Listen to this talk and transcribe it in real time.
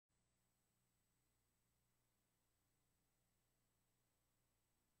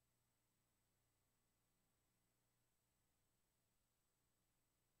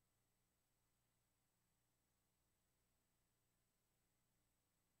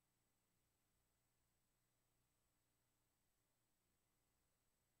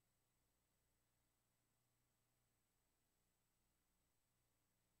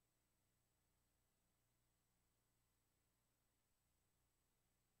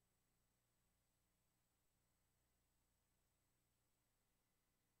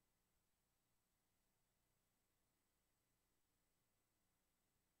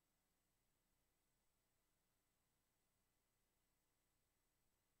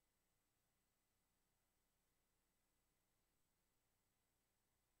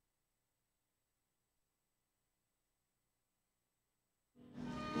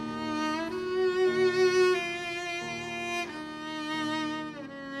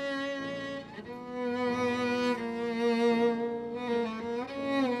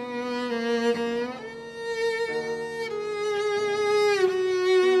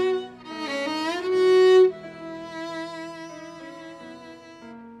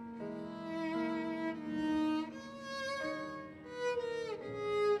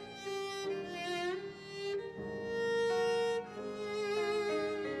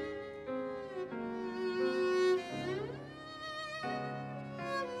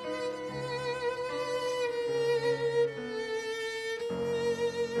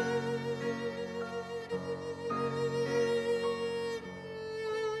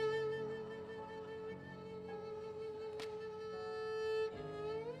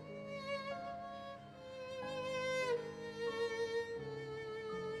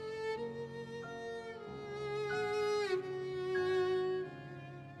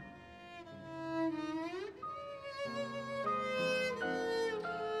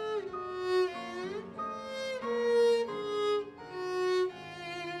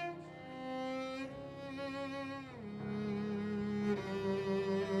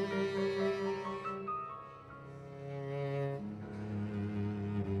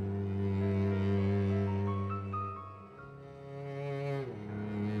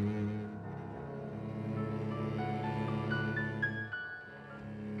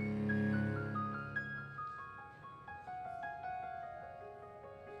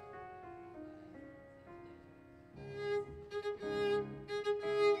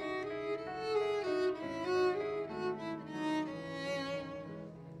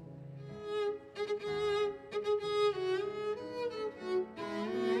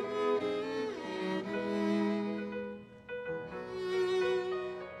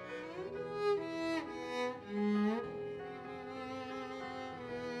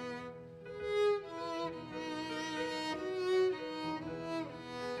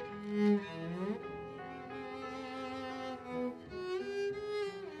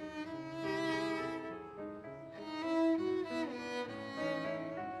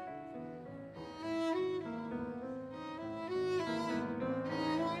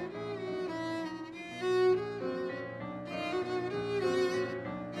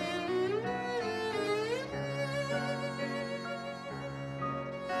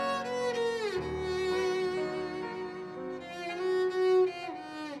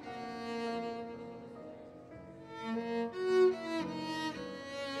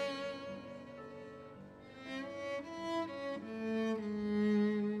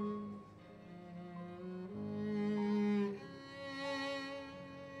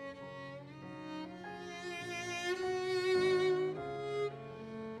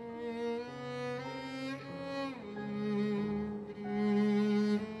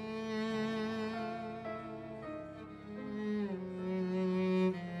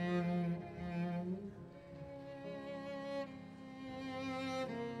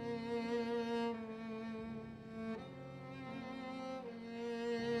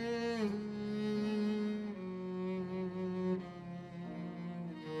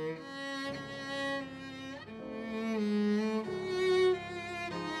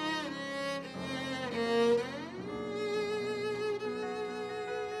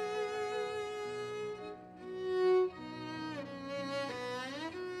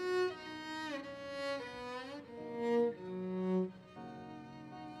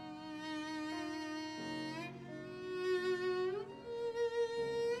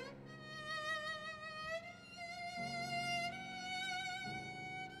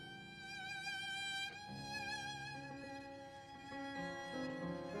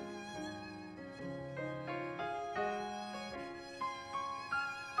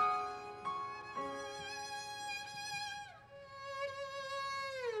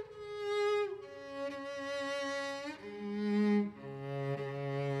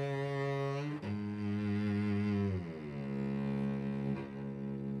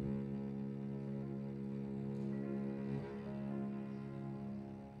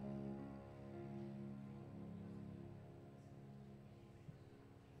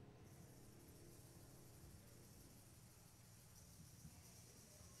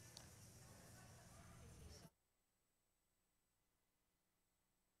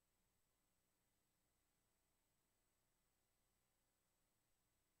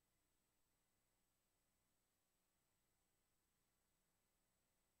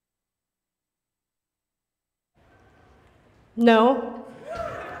No?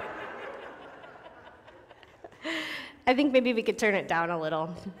 I think maybe we could turn it down a little.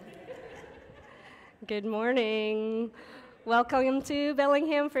 Good morning. Welcome to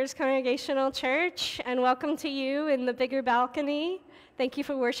Bellingham First Congregational Church, and welcome to you in the bigger balcony. Thank you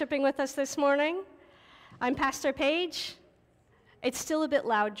for worshiping with us this morning. I'm Pastor Paige. It's still a bit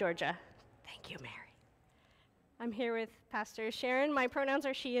loud, Georgia. Thank you, Mary. I'm here with Pastor Sharon. My pronouns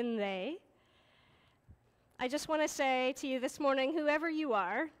are she and they. I just want to say to you this morning, whoever you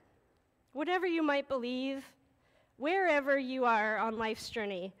are, whatever you might believe, wherever you are on life's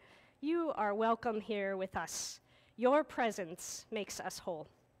journey, you are welcome here with us. Your presence makes us whole.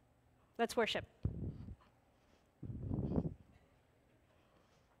 Let's worship.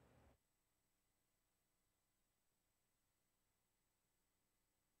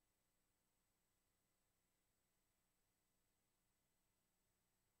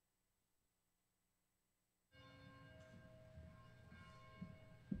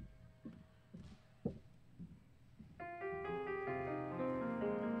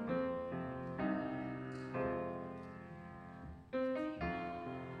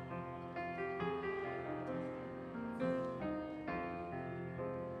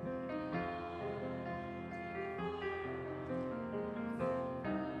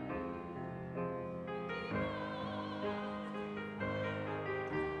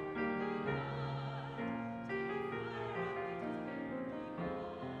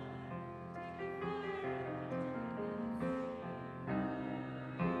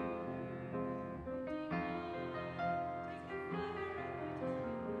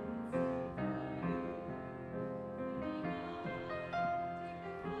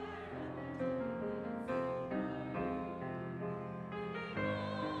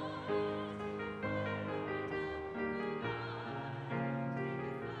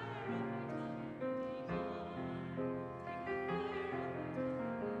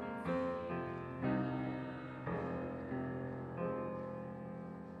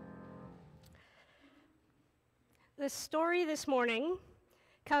 The story this morning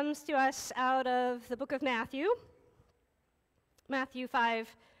comes to us out of the book of Matthew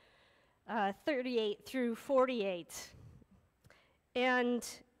 5, 38 through 48. And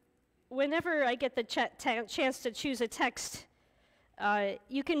whenever I get the chance to choose a text,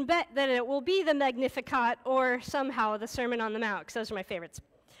 you can bet that it will be the Magnificat or somehow the Sermon on the Mount, because those are my favorites.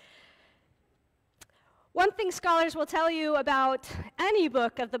 One thing scholars will tell you about any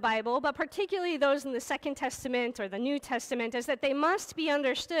book of the Bible, but particularly those in the Second Testament or the New Testament, is that they must be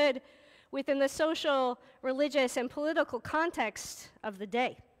understood within the social, religious, and political context of the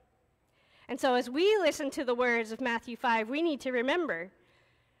day. And so as we listen to the words of Matthew 5, we need to remember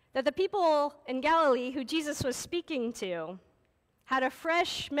that the people in Galilee who Jesus was speaking to had a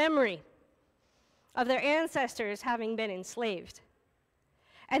fresh memory of their ancestors having been enslaved.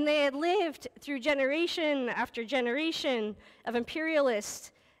 And they had lived through generation after generation of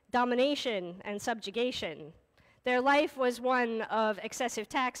imperialist domination and subjugation. Their life was one of excessive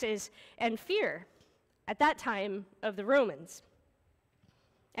taxes and fear at that time of the Romans.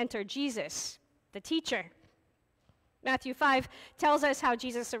 Enter Jesus, the teacher. Matthew 5 tells us how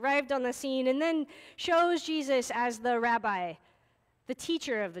Jesus arrived on the scene and then shows Jesus as the rabbi, the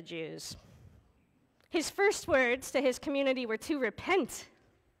teacher of the Jews. His first words to his community were to repent.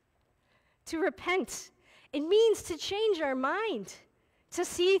 To repent. It means to change our mind, to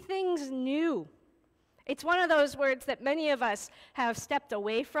see things new. It's one of those words that many of us have stepped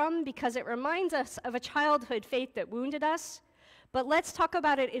away from because it reminds us of a childhood faith that wounded us. But let's talk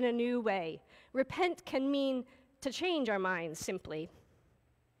about it in a new way. Repent can mean to change our minds, simply.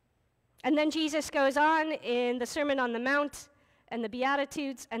 And then Jesus goes on in the Sermon on the Mount and the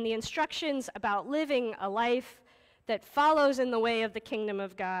Beatitudes and the instructions about living a life that follows in the way of the kingdom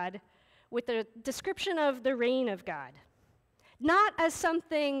of God, with the description of the reign of God, not as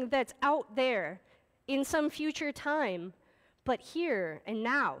something that's out there in some future time, but here and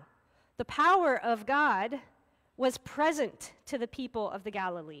now. The power of God was present to the people of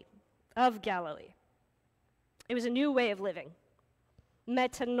Galilee. It was a new way of living.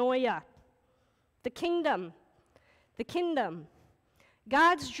 Metanoia, the kingdom,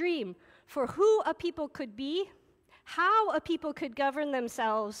 God's dream for who a people could be, how a people could govern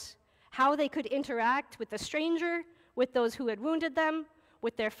themselves, how they could interact with the stranger, with those who had wounded them,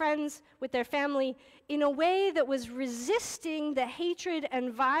 with their friends, with their family, in a way that was resisting the hatred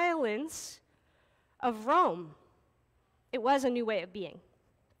and violence of Rome. It was a new way of being.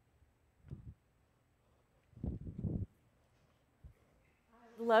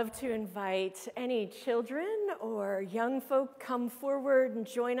 I'd love to invite any children or young folk come forward and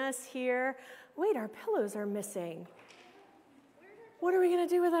join us here. Wait, our pillows are missing. What are we going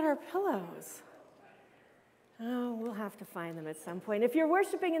to do without our pillows? Oh, we'll have to find them at some point. If you're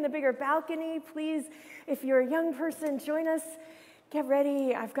worshiping in the bigger balcony, please, if you're a young person, join us. Get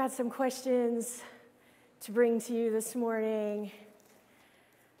ready. I've got some questions to bring to you this morning.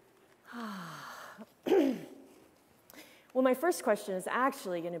 Well, my first question is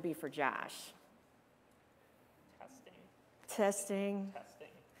actually going to be for Josh. Testing.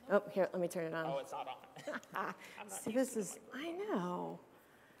 Oh, here, let me turn it on. Oh, it's not on. See, this is, I know.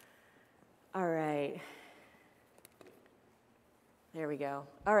 All right. There we go.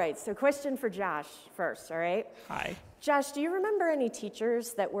 All right, so question for Josh first, all right? Hi. Josh, do you remember any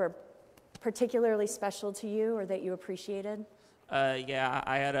teachers that were particularly special to you or that you appreciated? Yeah,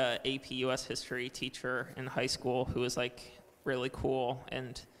 I had a AP US history teacher in high school who was like really cool,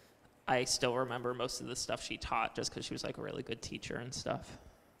 and I still remember most of the stuff she taught just because she was like a really good teacher and stuff.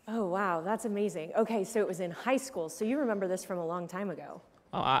 Oh, wow, that's amazing. Okay, so it was in high school, so you remember this from a long time ago.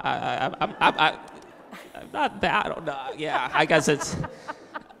 Oh, I'm not that. Yeah, I guess it's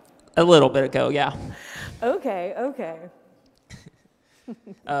a little bit ago. Yeah. Okay.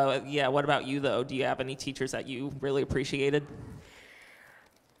 Yeah. What about you though? Do you have any teachers that you really appreciated?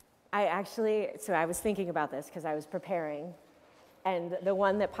 I was thinking about this because I was preparing, and the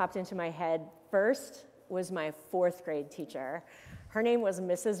one that popped into my head first was my 4th grade teacher. Her name was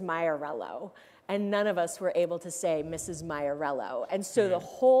Mrs. Maiorello, and none of us were able to say Mrs. Maiorello. And so the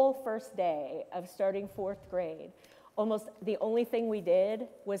whole first day of starting 4th grade, almost the only thing we did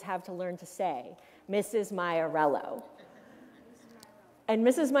was have to learn to say Mrs. Maiorello. And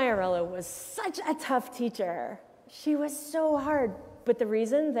Mrs. Maiorello was such a tough teacher. She was so hard. But the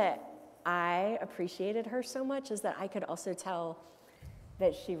reason that I appreciated her so much is that I could also tell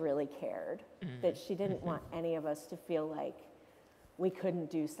that she really cared, that she didn't want any of us to feel like we couldn't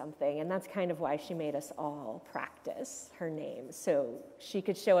do something. And that's kind of why she made us all practice her name. So she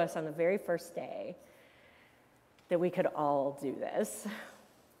could show us on the very first day that we could all do this.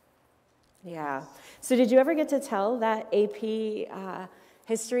 Yeah. So did you ever get to tell that AP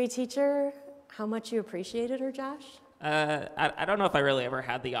history teacher how much you appreciated her, Josh? I don't know if I really ever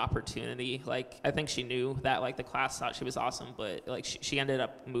had the opportunity. Like, I think she knew that, like, the class thought she was awesome, but, like, she ended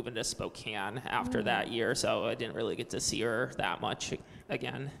up moving to Spokane after that year, so I didn't really get to see her that much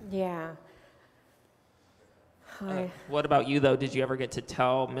again. Yeah. What about you, though? Did you ever get to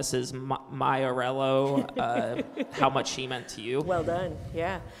tell Mrs. Maiorello how much she meant to you? Well done,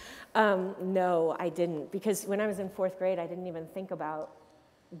 yeah. No, I didn't, because when I was in 4th grade, I didn't even think about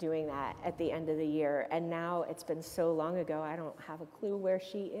doing that at the end of the year. And now it's been so long ago, I don't have a clue where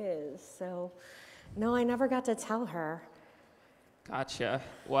she is. So, no, I never got to tell her. Gotcha.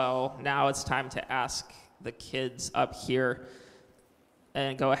 Well, now it's time to ask the kids up here,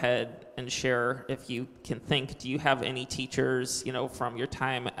 and go ahead and share if you can think. Do you have any teachers, from your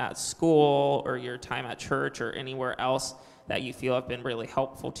time at school or your time at church or anywhere else that you feel have been really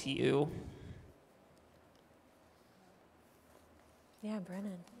helpful to you? Yeah,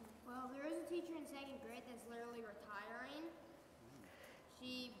 Brennan. Well, there is a teacher in 2nd grade that's literally retiring.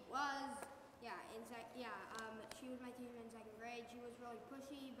 She was, she was my teacher in 2nd grade. She was really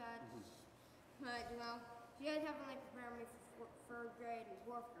pushy, but she had definitely prepared me for 3rd grade and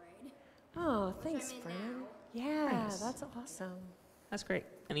 4th grade. Oh, thanks, Brennan. Yeah, nice. That's awesome. That's great.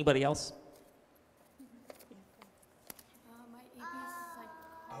 Anybody else? My AP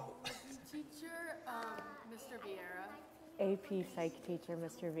psychology teacher, Mr. Vieira. AP Psych teacher,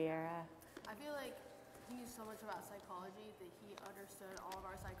 Mr. Vieira. I feel like he knew so much about psychology that he understood all of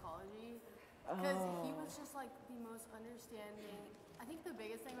our psychology. Because he was just like the most understanding. I think the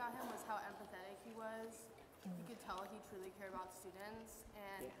biggest thing about him was how empathetic he was. You could tell he truly cared about students,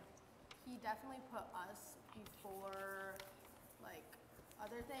 and he definitely put us before like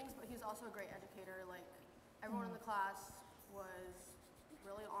other things, but he was also a great educator. Like, everyone in the class was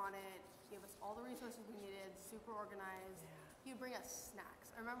really on it, gave us all the resources we needed, super organized. He would bring us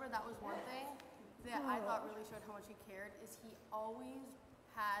snacks. I remember that was one thing that I thought really showed how much he cared, is he always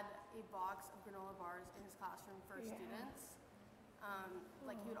had a box of granola bars in his classroom for students.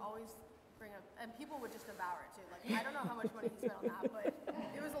 Like, he would always bring up, and people would just devour it too. Like, I don't know how much money he spent on that, but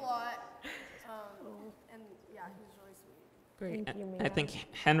it was a lot. And yeah, he was really sweet. Great. Thank you, I think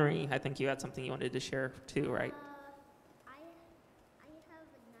Henry, you had something you wanted to share too, right? I have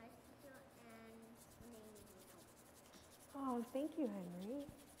a nice teacher, and her name is Nicole. Oh, thank you, Henry.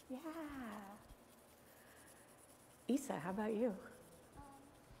 Yeah. Isa, how about you?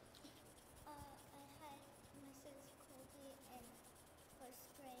 I had Mrs. Cody in 1st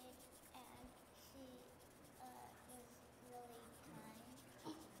grade, and she was really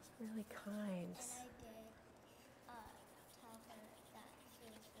kind. Really kind. And I did tell her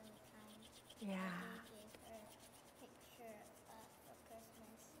Yeah. He gave her a picture for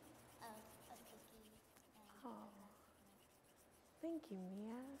Christmas of a piggy. Oh. Thank you,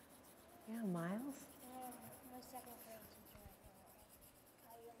 Mia. Yeah, Miles? My second grade teacher,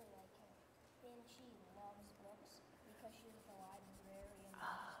 I really like her. And she loves books because she was a librarian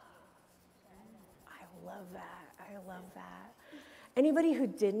last year. I love that. I love that. Anybody who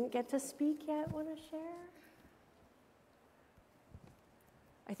didn't get to speak yet want to share?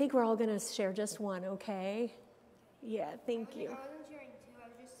 I think we're all going to share just one, okay? Yeah, thank you. I wasn't sharing two, I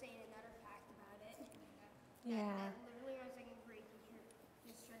was just saying another fact about it. Yeah. That literally our second grade teacher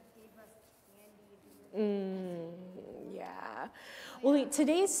just gave us candy. Yeah. Well,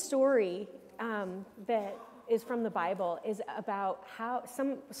 today's story that is from the Bible is about how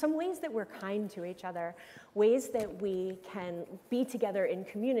some ways that we're kind to each other, ways that we can be together in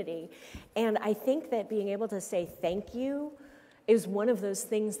community. And I think that being able to say thank you is one of those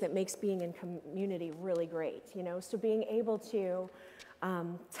things that makes being in community really great, you know? So being able to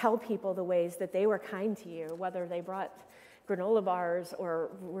tell people the ways that they were kind to you, whether they brought granola bars or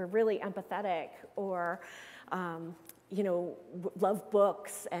were really empathetic or, you know, love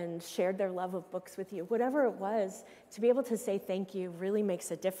books and shared their love of books with you, whatever it was, to be able to say thank you really makes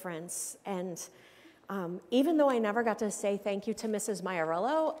a difference. And even though I never got to say thank you to Mrs.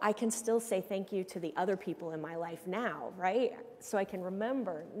 Maiorello, I can still say thank you to the other people in my life now, right? So I can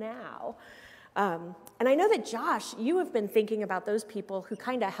remember now. And I know that, Josh, you have been thinking about those people who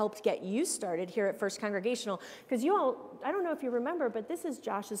kind of helped get you started here at First Congregational, because you all, I don't know if you remember, but this is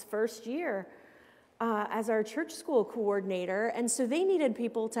Josh's first year as our church school coordinator, and so they needed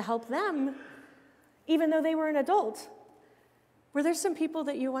people to help them, even though they were an adult. Were there some people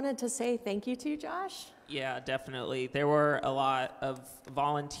that you wanted to say thank you to, Josh? Yeah, definitely. There were a lot of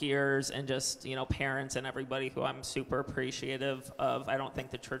volunteers and just, you know, parents and everybody who I'm super appreciative of. I don't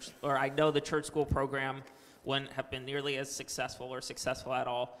think the church, or I know the church school program wouldn't have been nearly as successful or successful at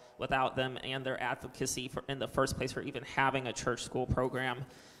all without them and their advocacy for, in the first place, for even having a church school program.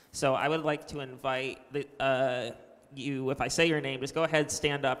 So I would like to invite you, if I say your name, just go ahead,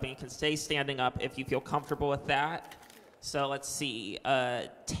 stand up, and you can stay standing up if you feel comfortable with that. So let's see,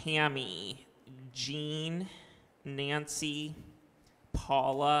 Tammy, Jean, Nancy,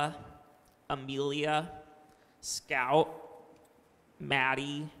 Paula, Amelia, Scout,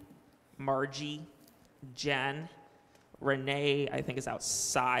 Maddie, Margie, Jen, Renee, I think is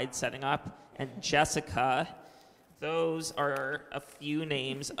outside setting up, and Jessica. Those are a few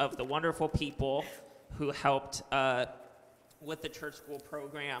names of the wonderful people who helped with the church school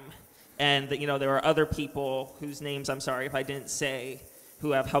program. And, you know, there are other people whose names, I'm sorry if I didn't say,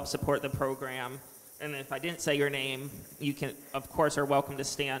 who have helped support the program. And if I didn't say your name, you can, of course, are welcome to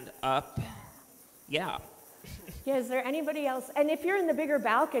stand up. Yeah. Yeah, is there anybody else? And if you're in the bigger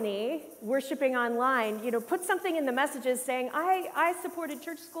balcony, worshiping online, you know, put something in the messages saying, I supported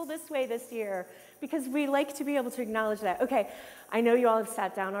church school this way this year, because we like to be able to acknowledge that. Okay, I know you all have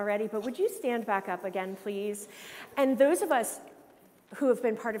sat down already, but would you stand back up again, please? And those of us who have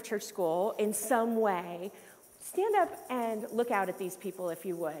been part of church school in some way, stand up and look out at these people if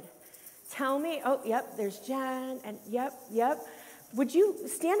you would. Tell me, oh, yep, there's Jen, and yep. Would you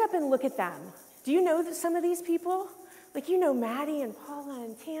stand up and look at them? Do you know some of these people? Like, you know Maddie and Paula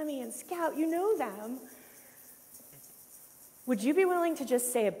and Tammy and Scout, you know them. Would you be willing to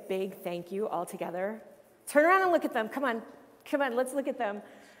just say a big thank you all together? Turn around and look at them. Come on, let's look at them.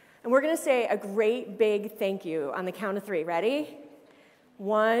 And we're going to say a great big thank you on the count of 3. Ready?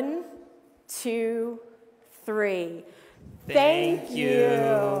 1, 2, 3. Thank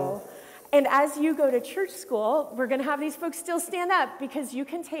you. And as you go to church school, we're going to have these folks still stand up, because you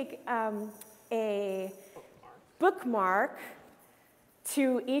can take a bookmark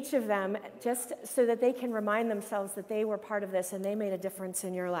to each of them just so that they can remind themselves that they were part of this and they made a difference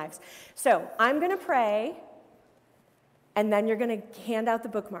in your lives. So I'm going to pray, and then you're going to hand out the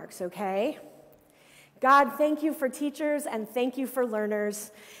bookmarks, okay? God, thank you for teachers and thank you for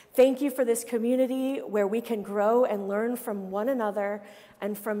learners. Thank you for this community where we can grow and learn from one another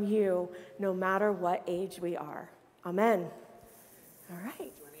and from you, no matter what age we are. Amen. All right. Do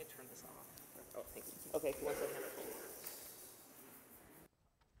I need to turn this off? Oh, thank you. Okay, one second.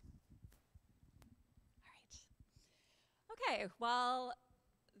 Okay, while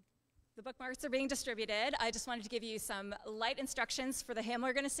the bookmarks are being distributed, I just wanted to give you some light instructions for the hymn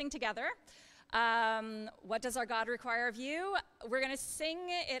we're going to sing together. What does our God require of you? We're going to sing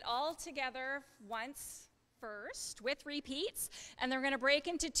it all together once first with repeats, and then we're going to break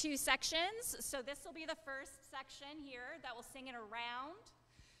into 2 sections. So this will be the first section here that will sing it around.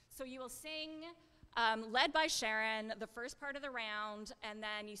 So you will sing led by Sharon, the first part of the round, and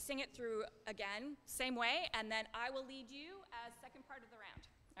then you sing it through again, same way, and then I will lead you as second part of the round.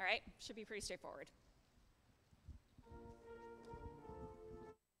 All right? Should be pretty straightforward.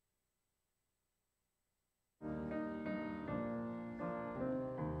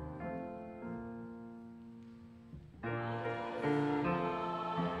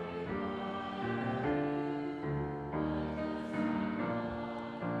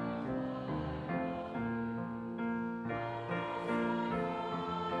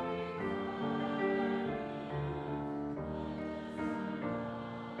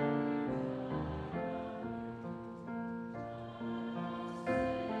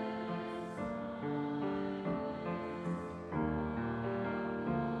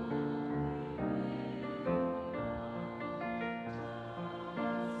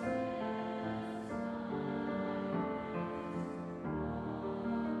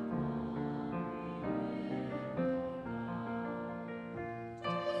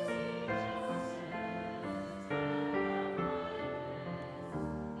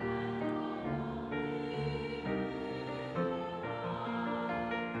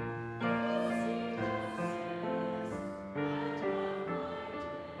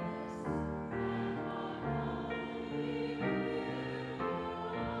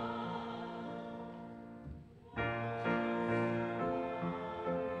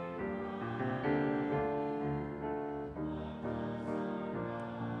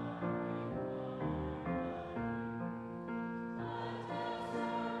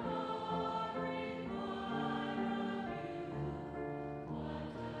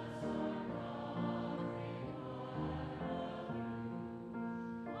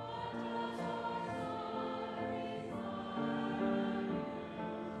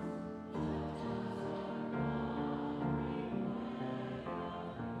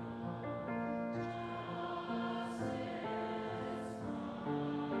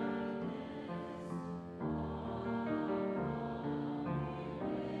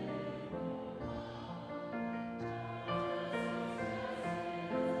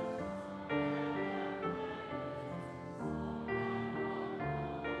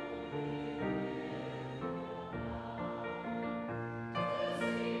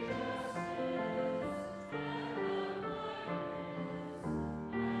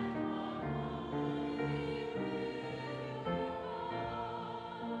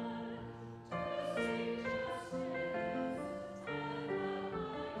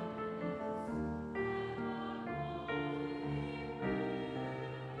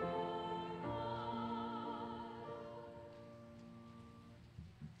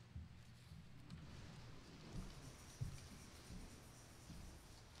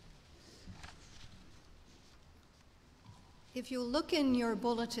 If you look in your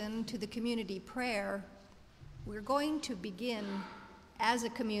bulletin to the community prayer, we're going to begin as a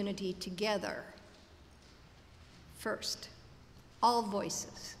community together. First, all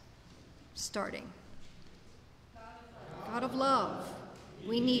voices, starting. God of love,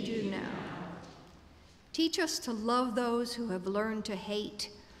 we need you now. Teach us to love those who have learned to hate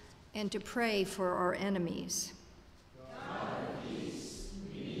and to pray for our enemies.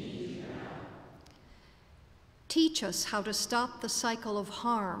 Teach us how to stop the cycle of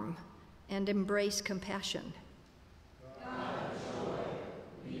harm and embrace compassion. God of joy,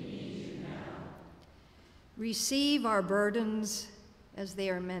 we need you now. Receive our burdens, as they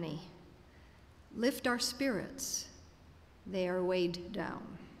are many. Lift our spirits, they are weighed down.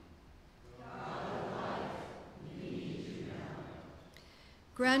 God of life, we need you now.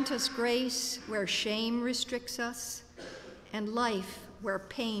 Grant us grace where shame restricts us, and life where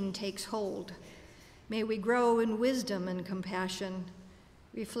pain takes hold. May we grow in wisdom and compassion,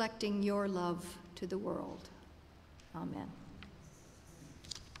 reflecting your love to the world. Amen.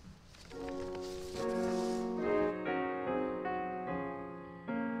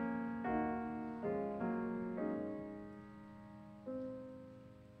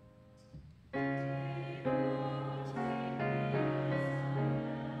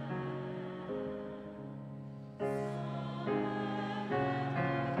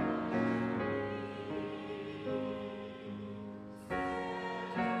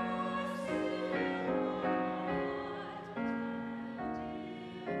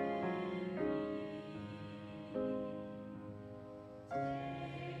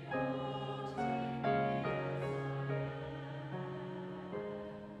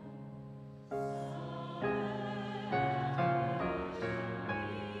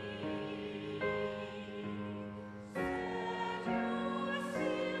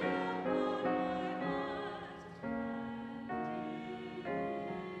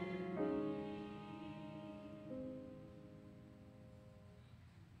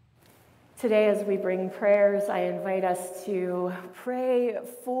 Today, as we bring prayers, I invite us to pray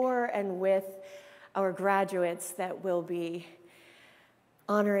for and with our graduates that we'll be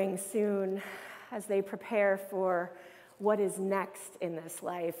honoring soon as they prepare for what is next in this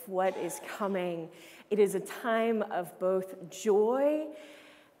life, what is coming. It is a time of both joy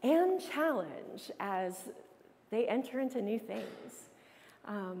and challenge as they enter into new things.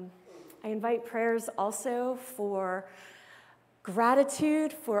 I invite prayers also for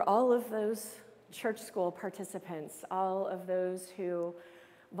gratitude for all of those church school participants, all of those who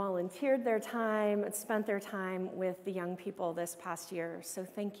volunteered their time and spent their time with the young people this past year. So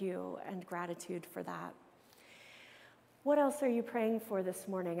thank you and gratitude for that. What else are you praying for this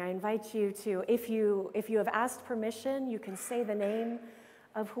morning? I invite you to, if you have asked permission, you can say the name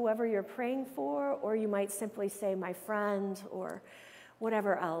of whoever you're praying for, or you might simply say my friend or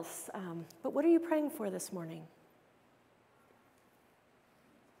whatever else. But what are you praying for this morning?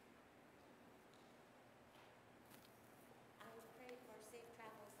 I would pray for safe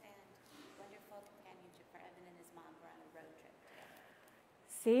travels and wonderful companionship for Evan and his mom who are on a road trip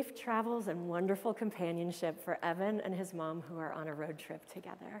together. Safe travels and wonderful companionship for Evan and his mom who are on a road trip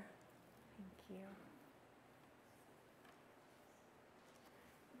together. Thank you.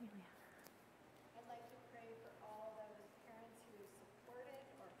 I'd like to pray for all those parents who supported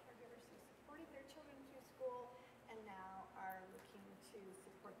or caregivers who supported their children through school and now are looking to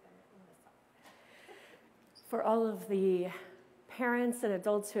support them in the summer. For all of the parents and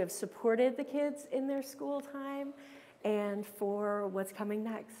adults who have supported the kids in their school time, and for what's coming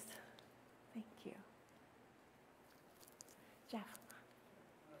next. Thank you. Jeff.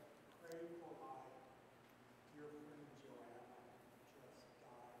 Pray for my dear friend Joanna, just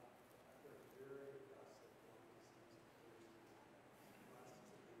died after a very aggressive lung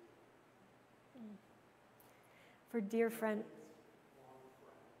disease. For dear friend.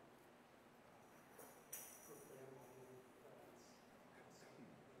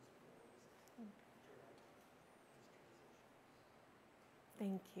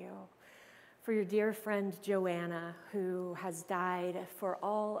 Thank you. For your dear friend Joanna, who has died, for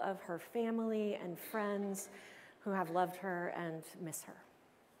all of her family and friends who have loved her and miss her.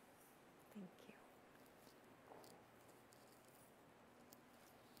 Thank you.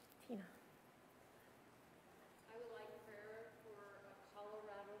 Tina. I would like prayer for a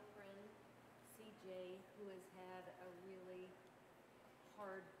Colorado friend, CJ, who has had a really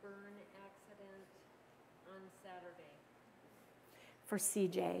hard burn accident on Saturday. For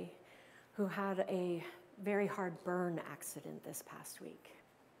CJ, who had a very hard burn accident this past week.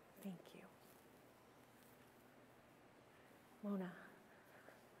 Thank you. Mona.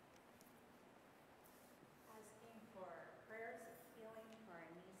 Asking for prayers of healing for our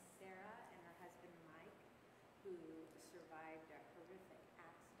niece Sarah and her husband Mike, who survived a horrific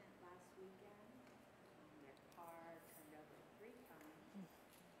accident last weekend. Their car turned over 3 times,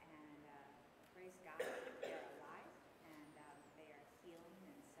 and praise God, they're alive and they are healing,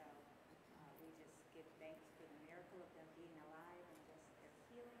 and so we just give thanks for the miracle of them being alive and just their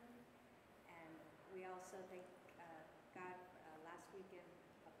healing. And we also thank God last weekend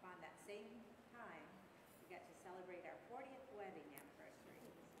upon that same time we got to celebrate our 40th wedding anniversary.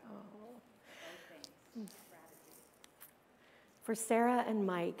 So both things, gratitude. For Sarah and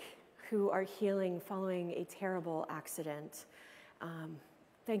Mike, who are healing following a terrible accident,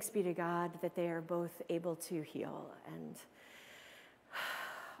 thanks be to God that they are both able to heal and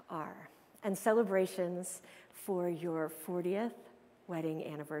are. And celebrations for your 40th wedding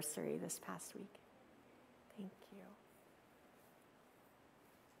anniversary this past week. Thank you.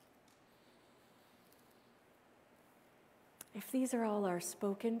 If these are all our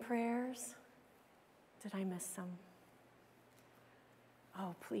spoken prayers, did I miss some?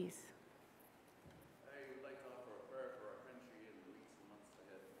 Oh, please. I would like to offer a prayer for our country in the weeks and months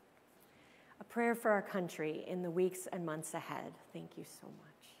ahead. A prayer for our country in the weeks and months ahead. Thank you so much.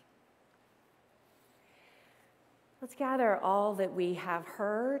 Let's gather all that we have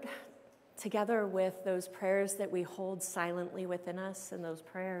heard together with those prayers that we hold silently within us and those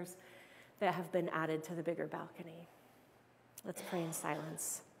prayers that have been added to the bigger balcony. Let's pray in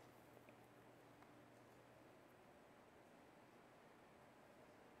silence.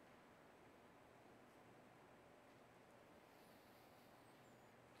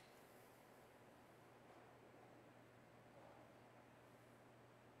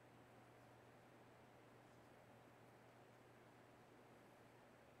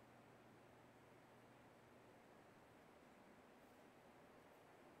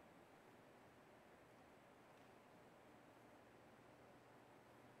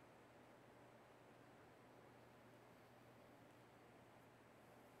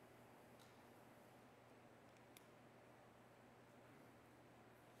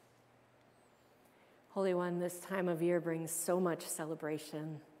 Holy One, this time of year brings so much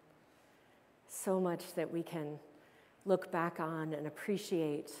celebration, so much that we can look back on and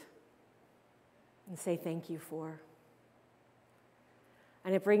appreciate and say thank you for.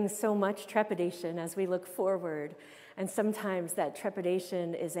 And it brings so much trepidation as we look forward. And sometimes that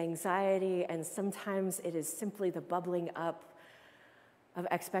trepidation is anxiety, and sometimes it is simply the bubbling up of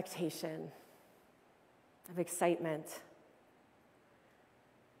expectation, of excitement.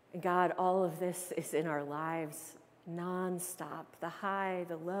 And God, all of this is in our lives nonstop, the high,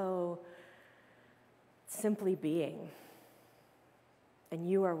 the low, simply being. And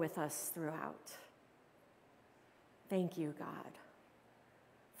you are with us throughout. Thank you, God,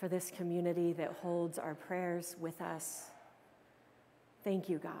 for this community that holds our prayers with us. Thank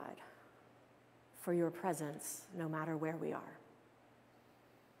you, God, for your presence no matter where we are.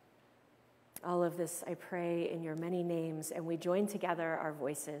 All of this I pray in your many names, and we join together our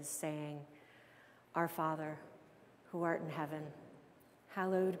voices saying, Our Father, who art in heaven,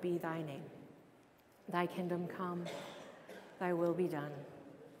 hallowed be thy name. Thy kingdom come, thy will be done,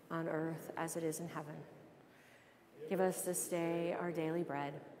 on earth as it is in heaven. Give us this day our daily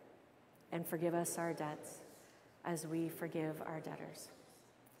bread, and forgive us our debts as we forgive our debtors.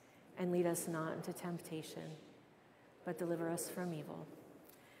 And lead us not into temptation, but deliver us from evil.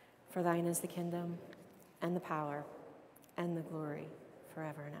 For thine is the kingdom, and the power, and the glory,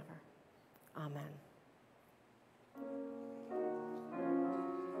 forever and ever. Amen.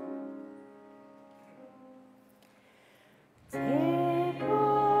 Take,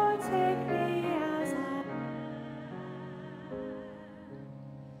 oh, take me as I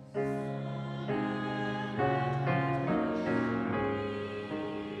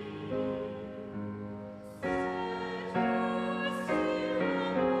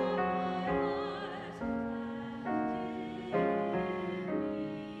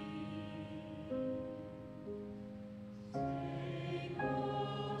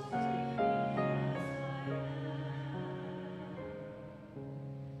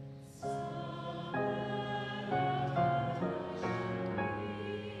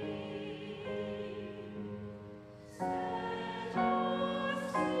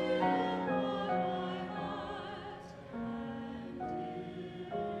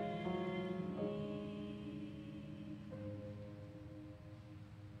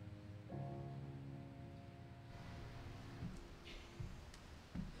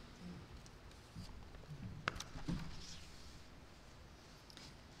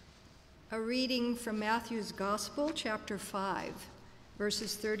A reading from Matthew's Gospel, chapter 5,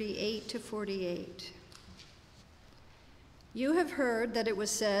 verses 38 to 48. You have heard that it was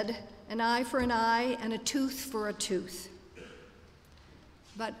said, an eye for an eye and a tooth for a tooth.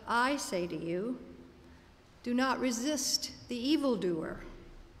 But I say to you, do not resist the evildoer.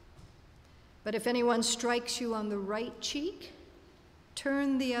 But if anyone strikes you on the right cheek,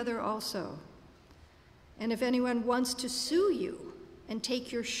 turn the other also. And if anyone wants to sue you and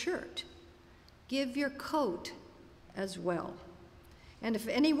take your shirt, give your coat as well. And if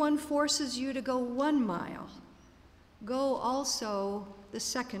anyone forces you to go 1 mile, go also the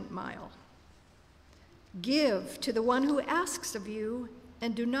 2nd mile. Give to the one who asks of you,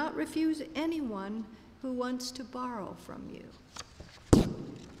 and do not refuse anyone who wants to borrow from you.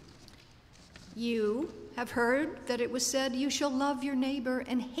 You have heard that it was said, you shall love your neighbor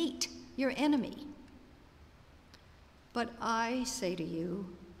and hate your enemy. But I say to you,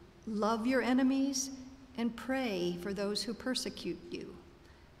 love your enemies and pray for those who persecute you,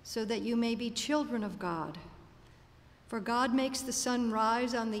 so that you may be children of God. For God makes the sun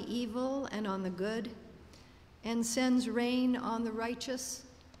rise on the evil and on the good, and sends rain on the righteous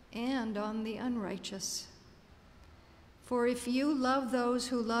and on the unrighteous. For if you love those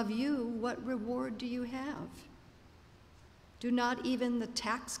who love you, what reward do you have? Do not even the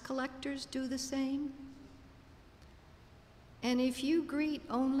tax collectors do the same? And if you greet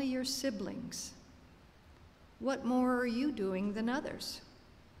only your siblings, what more are you doing than others?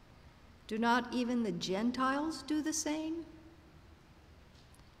 Do not even the Gentiles do the same?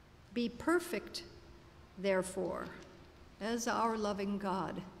 Be perfect, therefore, as our loving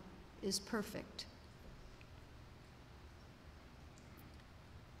God is perfect.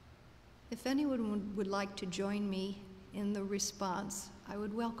 If anyone would like to join me in the response, I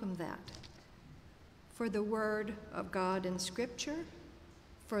would welcome that. For the word of God in Scripture,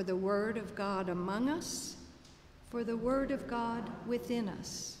 for the word of God among us, for the word of God within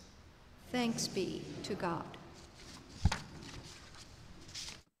us. Thanks be to God.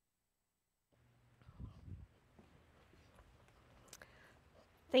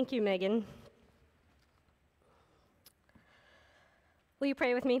 Thank you, Megan. Will you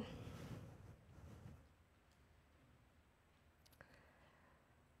pray with me?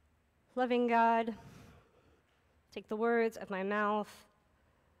 loving God, take the words of my mouth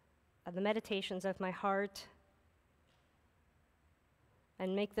and the meditations of my heart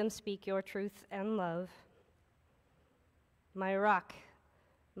and make them speak your truth and love, my rock,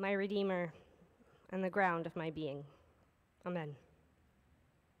 my redeemer, and the ground of my being. Amen.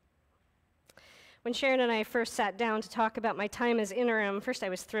 When Sharon and I first sat down to talk about my time as interim, first I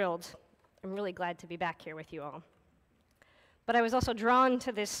was thrilled. I'm really glad to be back here with you all. But I was also drawn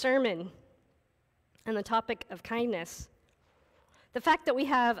to this sermon and the topic of kindness. The fact that we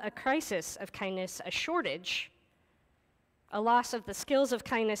have a crisis of kindness, a shortage, a loss of the skills of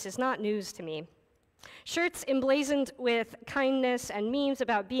kindness is not news to me. Shirts emblazoned with kindness and memes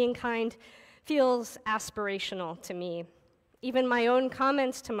about being kind feels aspirational to me. Even my own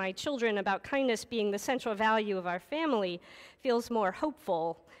comments to my children about kindness being the central value of our family feels more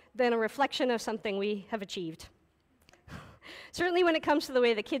hopeful than a reflection of something we have achieved. Certainly when it comes to the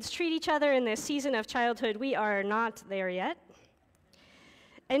way the kids treat each other in this season of childhood, we are not there yet.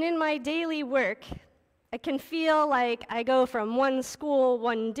 And in my daily work, it can feel like I go from one school,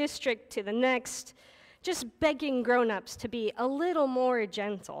 one district to the next, just begging grown-ups to be a little more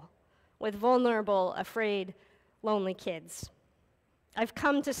gentle with vulnerable, afraid, lonely kids. I've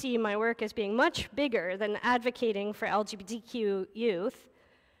come to see my work as being much bigger than advocating for LGBTQ youth.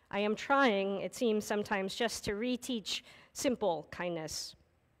 I am trying, it seems sometimes, just to reteach simple kindness,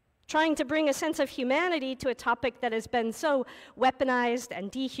 trying to bring a sense of humanity to a topic that has been so weaponized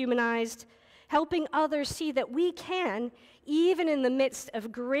and dehumanized, helping others see that we can, even in the midst of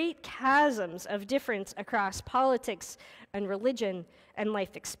great chasms of difference across politics and religion and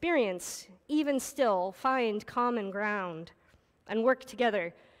life experience, even still find common ground and work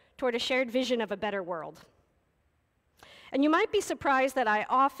together toward a shared vision of a better world. And you might be surprised that I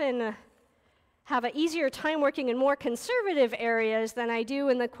often have an easier time working in more conservative areas than I do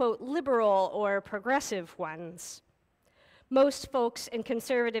in the, quote, liberal or progressive ones. Most folks in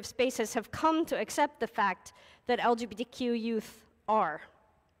conservative spaces have come to accept the fact that LGBTQ youth are.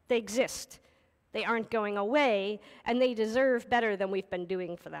 They exist. They aren't going away, and they deserve better than we've been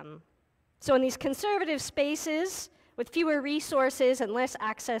doing for them. So in these conservative spaces, with fewer resources and less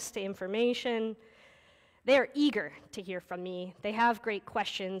access to information, they're eager to hear from me. They have great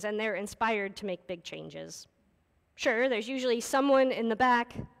questions, and they're inspired to make big changes. Sure, there's usually someone in the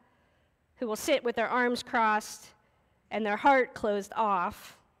back who will sit with their arms crossed and their heart closed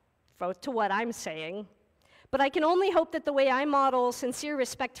off to what I'm saying. But I can only hope that the way I model sincere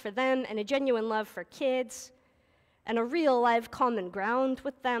respect for them and a genuine love for kids and a real live common ground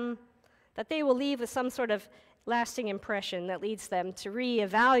with them, that they will leave with some sort of lasting impression that leads them to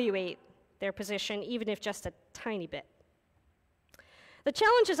reevaluate their position, even if just a tiny bit. The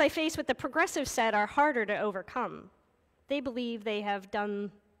challenges I face with the progressive set are harder to overcome. They believe they have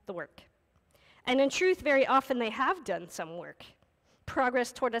done the work. And in truth, very often they have done some work.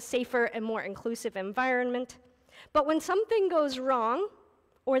 Progress toward a safer and more inclusive environment. But when something goes wrong,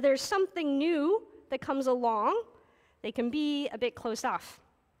 or there's something new that comes along, they can be a bit closed off.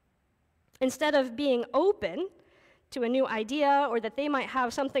 Instead of being open to a new idea or that they might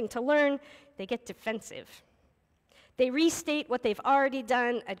have something to learn, they get defensive. They restate what they've already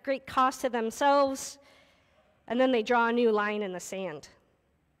done at great cost to themselves, and then they draw a new line in the sand.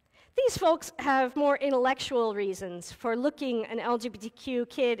 These folks have more intellectual reasons for looking an LGBTQ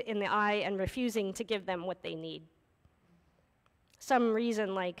kid in the eye and refusing to give them what they need. Some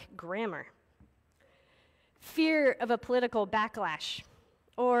reason like grammar, fear of a political backlash,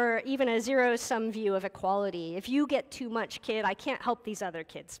 or even a zero-sum view of equality. If you get too much, kid, I can't help these other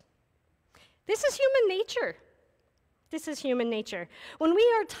kids. This is human nature. This is human nature. When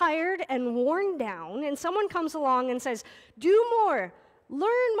we are tired and worn down, and someone comes along and says, do more,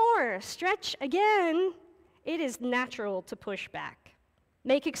 learn more, stretch again, it is natural to push back.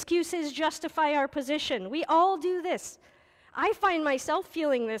 Make excuses, justify our position. We all do this. I find myself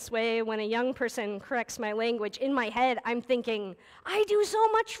feeling this way when a young person corrects my language. In my head, I'm thinking, I do so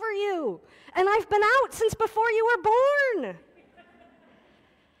much for you, and I've been out since before you were born.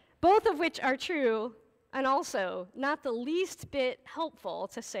 Both of which are true, and also not the least bit helpful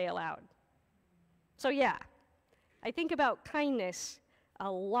to say aloud. So yeah, I think about kindness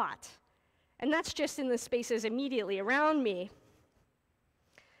a lot, and that's just in the spaces immediately around me.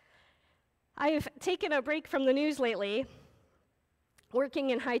 I've taken a break from the news lately, working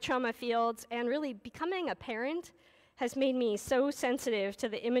in high trauma fields, and really becoming a parent has made me so sensitive to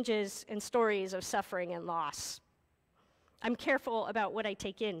the images and stories of suffering and loss. I'm careful about what I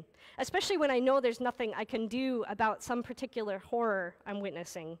take in, especially when I know there's nothing I can do about some particular horror I'm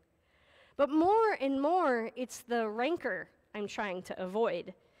witnessing. But more and more, it's the rancor I'm trying to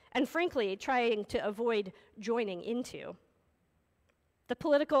avoid, and frankly, trying to avoid joining into. The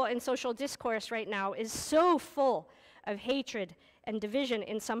political and social discourse right now is so full of hatred and division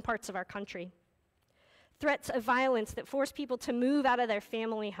in some parts of our country. Threats of violence that force people to move out of their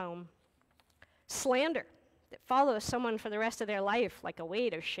family home. Slander that follows someone for the rest of their life like a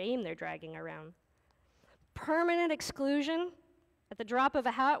weight of shame they're dragging around. Permanent exclusion at the drop of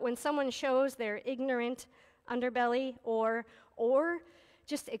a hat when someone shows their ignorant underbelly or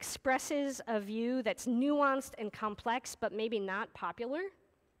just expresses a view that's nuanced and complex but maybe not popular.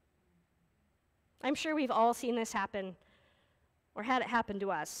 I'm sure we've all seen this happen or had it happen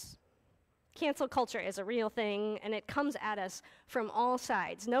to us. Cancel culture is a real thing, and it comes at us from all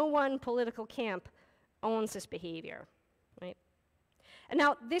sides. No one political camp owns this behavior, right? And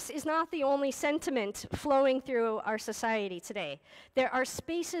now, this is not the only sentiment flowing through our society today. There are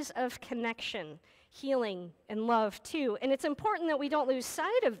spaces of connection, healing, and love, too. And it's important that we don't lose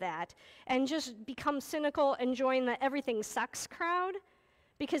sight of that and just become cynical and join the everything sucks crowd,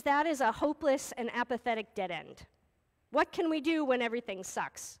 because that is a hopeless and apathetic dead end. What can we do when everything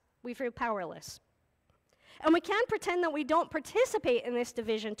sucks? We feel powerless. And we can't pretend that we don't participate in this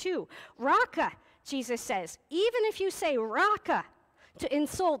division too. Raka, Jesus says, even if you say raka to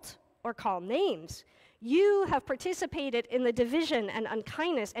insult or call names, you have participated in the division and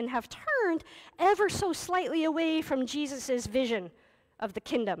unkindness and have turned ever so slightly away from Jesus' vision of the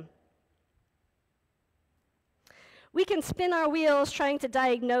kingdom. We can spin our wheels trying to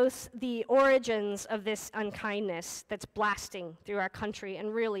diagnose the origins of this unkindness that's blasting through our country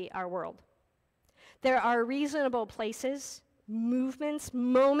and really our world. There are reasonable places, movements,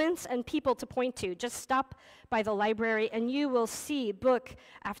 moments, and people to point to. Just stop by the library and you will see book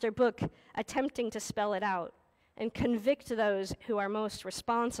after book attempting to spell it out and convict those who are most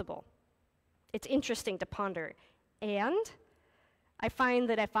responsible. It's interesting to ponder. And I find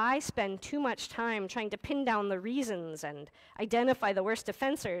that if I spend too much time trying to pin down the reasons and identify the worst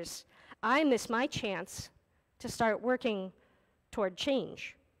offenders, I miss my chance to start working toward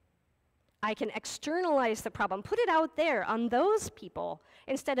change. I can externalize the problem, put it out there on those people,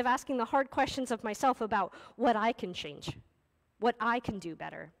 instead of asking the hard questions of myself about what I can change, what I can do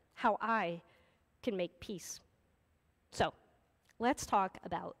better, how I can make peace. So, let's talk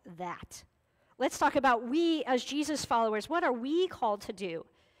about that. Let's talk about we as Jesus followers. What are we called to do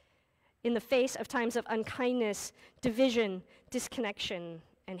in the face of times of unkindness, division, disconnection,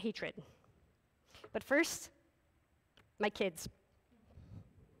 and hatred? But first, my kids.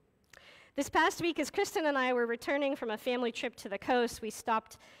 This past week, as Kristen and I were returning from a family trip to the coast, we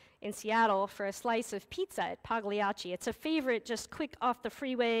stopped in Seattle for a slice of pizza at Pagliacci. It's a favorite, just quick off the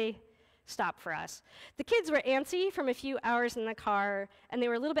freeway stop for us. The kids were antsy from a few hours in the car, and they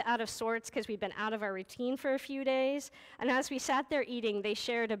were a little bit out of sorts because we'd been out of our routine for a few days. And as we sat there eating, they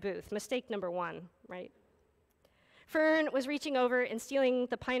shared a booth. Mistake number one, right? Fern was reaching over and stealing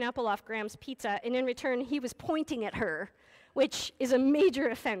the pineapple off Graham's pizza, and in return, he was pointing at her, which is a major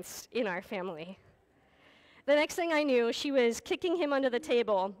offense in our family. The next thing I knew, she was kicking him under the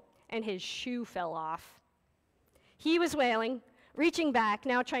table, and his shoe fell off. He was wailing, reaching back,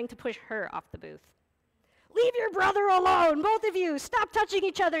 now trying to push her off the booth. Leave your brother alone, both of you. Stop touching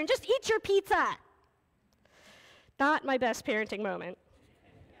each other and just eat your pizza. Not my best parenting moment.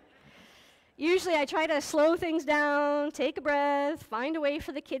 Usually I try to slow things down, take a breath, find a way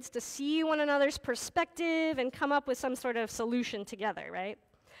for the kids to see one another's perspective and come up with some sort of solution together, right?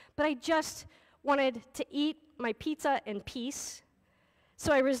 But I just wanted to eat my pizza in peace.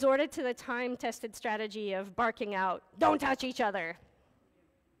 So I resorted to the time-tested strategy of barking out, "Don't touch each other."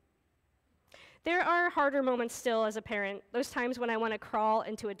 There are harder moments still as a parent, those times when I want to crawl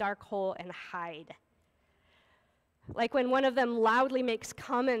into a dark hole and hide. Like when one of them loudly makes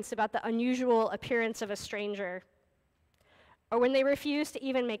comments about the unusual appearance of a stranger, or when they refuse to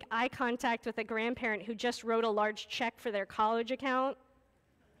even make eye contact with a grandparent who just wrote a large check for their college account.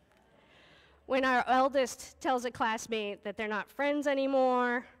 When our eldest tells a classmate that they're not friends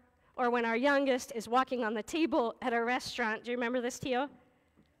anymore, or when our youngest is walking on the table at a restaurant, do you remember this, Tio?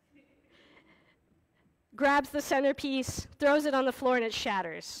 Grabs the centerpiece, throws it on the floor, and it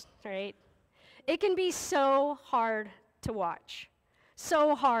shatters, right? It can be so hard to watch,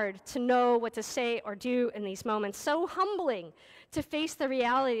 so hard to know what to say or do in these moments, so humbling to face the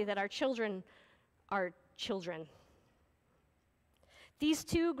reality that our children are children. These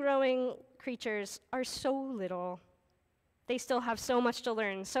two growing creatures are so little. They still have so much to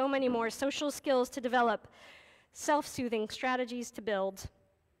learn, so many more social skills to develop, self-soothing strategies to build,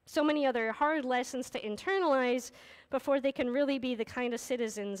 so many other hard lessons to internalize before they can really be the kind of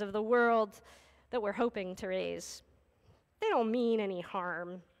citizens of the world that we're hoping to raise. They don't mean any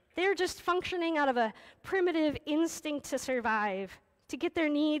harm. They're just functioning out of a primitive instinct to survive, to get their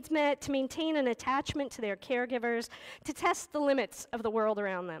needs met, to maintain an attachment to their caregivers, to test the limits of the world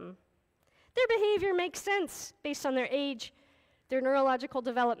around them. Their behavior makes sense based on their age, their neurological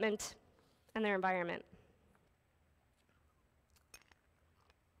development, and their environment.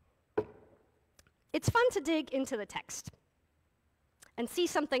 It's fun to dig into the text and see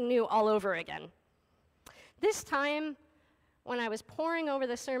something new all over again. This time, when I was poring over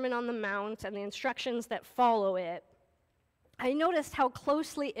the Sermon on the Mount and the instructions that follow it, I noticed how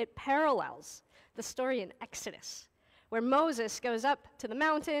closely it parallels the story in Exodus, where Moses goes up to the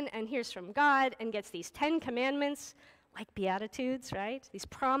mountain and hears from God and gets these 10 commandments, like Beatitudes, right? These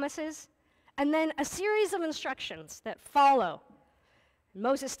promises, and then a series of instructions that follow.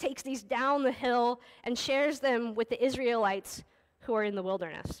 Moses takes these down the hill and shares them with the Israelites who are in the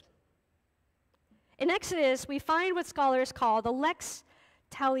wilderness. In Exodus, we find what scholars call the lex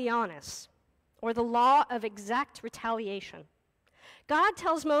talionis, or the law of exact retaliation. God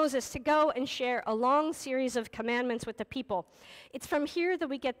tells Moses to go and share a long series of commandments with the people. It's from here that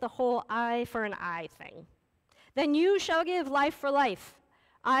we get the whole eye for an eye thing. Then you shall give life for life,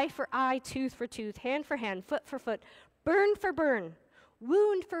 eye for eye, tooth for tooth, hand for hand, foot for foot, burn for burn,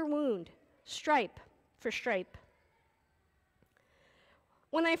 wound for wound, stripe for stripe.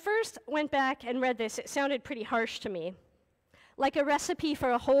 When I first went back and read this, it sounded pretty harsh to me, like a recipe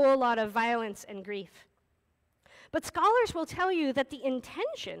for a whole lot of violence and grief. But scholars will tell you that the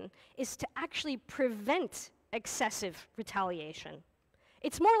intention is to actually prevent excessive retaliation.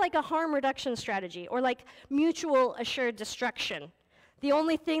 It's more like a harm reduction strategy, or like mutual assured destruction. The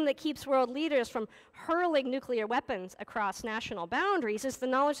only thing that keeps world leaders from hurling nuclear weapons across national boundaries is the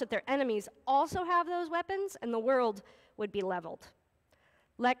knowledge that their enemies also have those weapons, and the world would be leveled.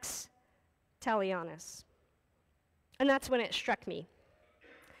 Lex talionis. And that's when it struck me.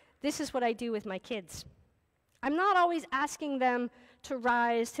 This is what I do with my kids. I'm not always asking them to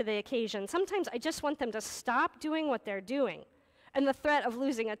rise to the occasion. Sometimes I just want them to stop doing what they're doing. And the threat of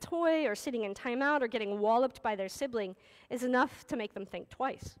losing a toy or sitting in timeout or getting walloped by their sibling is enough to make them think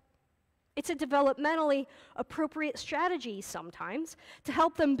twice. It's a developmentally appropriate strategy sometimes to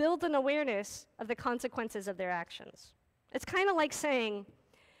help them build an awareness of the consequences of their actions. It's kind of like saying,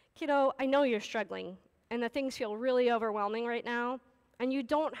 kiddo, I know you're struggling and that things feel really overwhelming right now, and you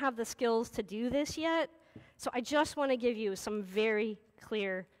don't have the skills to do this yet, so I just want to give you some very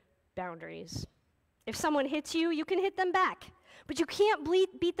clear boundaries. If someone hits you, you can hit them back, but you can't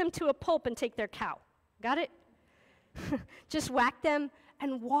beat them to a pulp and take their cow. Got it? Just whack them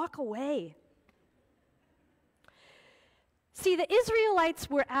and walk away. See, the Israelites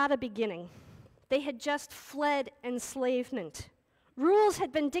were at a beginning. They had just fled enslavement. Rules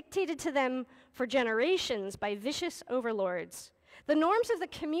had been dictated to them for generations by vicious overlords. The norms of the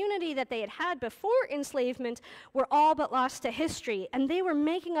community that they had had before enslavement were all but lost to history, and they were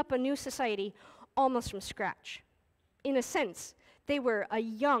making up a new society almost from scratch. In a sense, they were a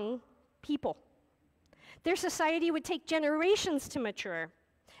young people. Their society would take generations to mature,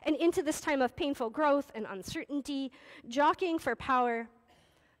 and into this time of painful growth and uncertainty, jockeying for power,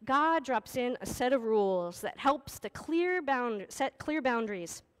 God drops in a set of rules that helps to set clear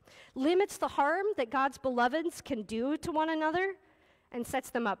boundaries, limits the harm that God's beloveds can do to one another, and sets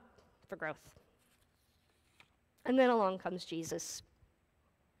them up for growth. And then along comes Jesus.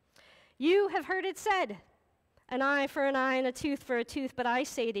 You have heard it said, an eye for an eye and a tooth for a tooth, but I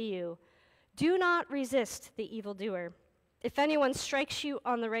say to you, do not resist the evildoer. If anyone strikes you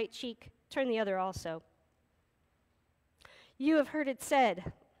on the right cheek, turn the other also. You have heard it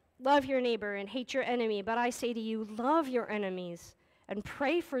said, love your neighbor and hate your enemy, but I say to you, love your enemies and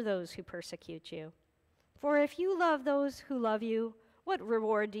pray for those who persecute you. For if you love those who love you, what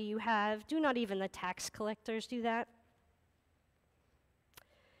reward do you have? Do not even the tax collectors do that?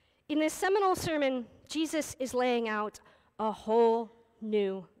 In this seminal sermon, Jesus is laying out a whole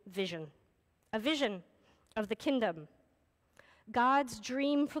new vision, a vision of the kingdom, God's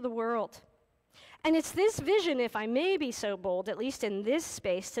dream for the world. And it's this vision, if I may be so bold, at least in this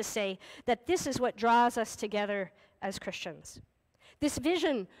space, to say that this is what draws us together as Christians. This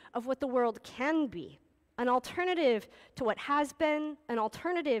vision of what the world can be, an alternative to what has been, an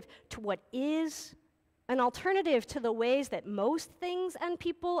alternative to what is, an alternative to the ways that most things and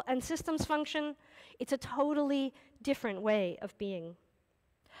people and systems function. It's a totally different way of being.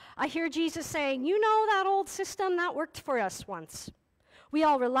 I hear Jesus saying, you know that old system that worked for us once. We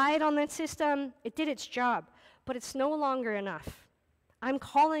all relied on that system. It did its job, but it's no longer enough. I'm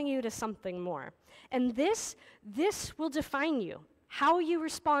calling you to something more. And this will define you, how you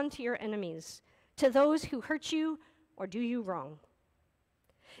respond to your enemies, to those who hurt you or do you wrong.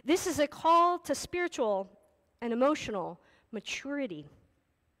 This is a call to spiritual and emotional maturity.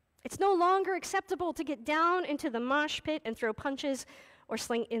 It's no longer acceptable to get down into the mosh pit and throw punches or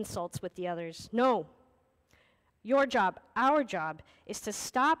sling insults with the others. No. Your job, our job, is to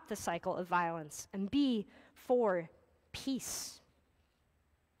stop the cycle of violence and be for peace.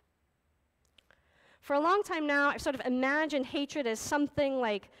 For a long time now, I've sort of imagined hatred as something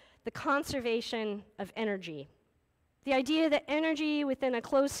like the conservation of energy. The idea that energy within a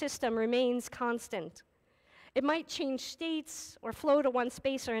closed system remains constant. It might change states or flow to one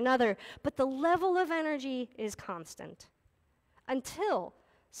space or another, but the level of energy is constant until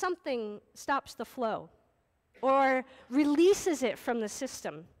something stops the flow or releases it from the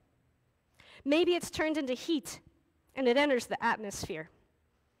system. Maybe it's turned into heat and it enters the atmosphere.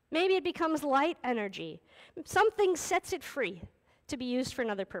 Maybe it becomes light energy. Something sets it free to be used for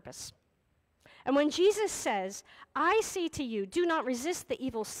another purpose. And when Jesus says, I say to you, do not resist the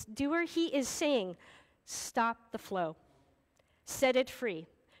evil doer, he is saying, stop the flow. Set it free.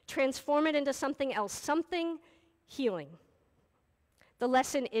 Transform it into something else, something healing. The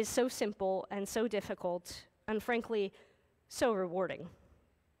lesson is so simple and so difficult, and frankly, so rewarding.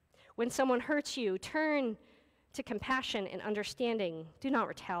 When someone hurts you, turn to compassion and understanding. Do not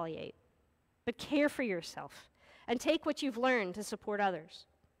retaliate, but care for yourself and take what you've learned to support others.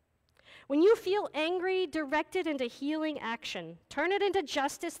 When you feel angry, direct it into healing action. Turn it into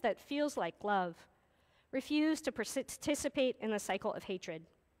justice that feels like love. Refuse to participate in the cycle of hatred.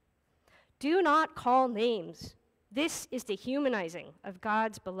 Do not call names. This is dehumanizing of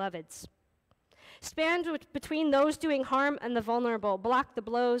God's beloveds. Stand between those doing harm and the vulnerable. Block the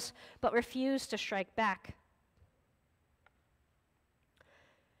blows, but refuse to strike back.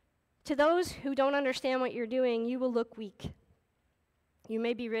 To those who don't understand what you're doing, you will look weak. You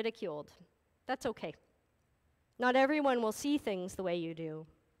may be ridiculed. That's okay. Not everyone will see things the way you do.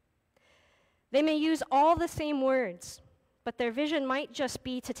 They may use all the same words, but their vision might just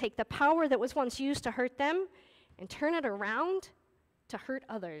be to take the power that was once used to hurt them and turn it around to hurt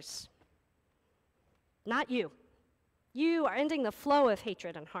others. Not you. You are ending the flow of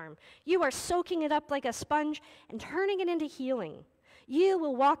hatred and harm. You are soaking it up like a sponge and turning it into healing. You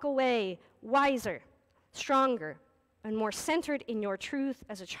will walk away wiser, stronger, and more centered in your truth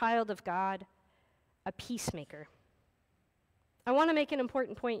as a child of God, a peacemaker. I want to make an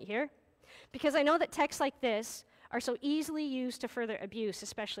important point here, because I know that texts like this are so easily used to further abuse,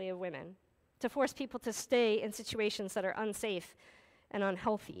 especially of women, to force people to stay in situations that are unsafe and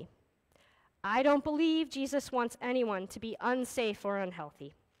unhealthy. I don't believe Jesus wants anyone to be unsafe or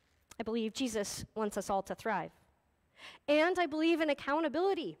unhealthy. I believe Jesus wants us all to thrive. And I believe in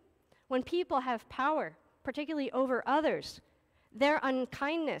accountability. When people have power, particularly over others, their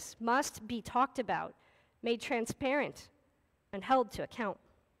unkindness must be talked about, made transparent, and held to account.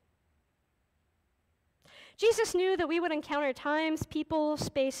 Jesus knew that we would encounter times, people,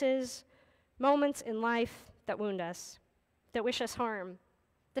 spaces, moments in life that wound us, that wish us harm,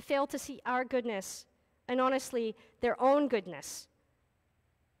 that fail to see our goodness, and honestly, their own goodness.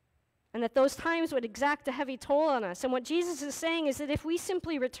 And that those times would exact a heavy toll on us. And what Jesus is saying is that if we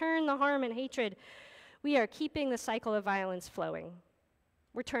simply return the harm and hatred, we are keeping the cycle of violence flowing.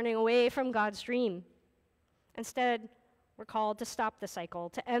 We're turning away from God's dream. Instead, we're called to stop the cycle,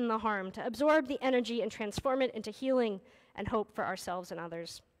 to end the harm, to absorb the energy and transform it into healing and hope for ourselves and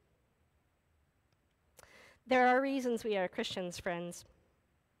others. There are reasons we are Christians, friends.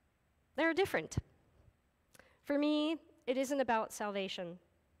 They're different. For me, it isn't about salvation.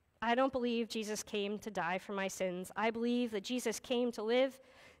 I don't believe Jesus came to die for my sins. I believe that Jesus came to live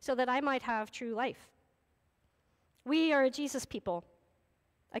so that I might have true life. We are a Jesus people,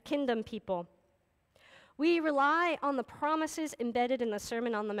 a kingdom people. We rely on the promises embedded in the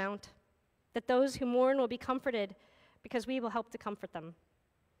Sermon on the Mount, that those who mourn will be comforted because we will help to comfort them,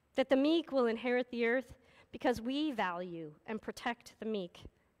 that the meek will inherit the earth because we value and protect the meek,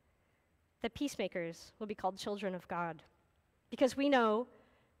 that peacemakers will be called children of God because we know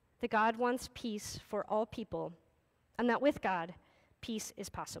that God wants peace for all people and that with God, peace is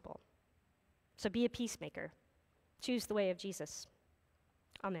possible. So be a peacemaker. Choose the way of Jesus.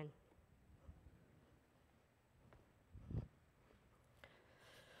 Amen.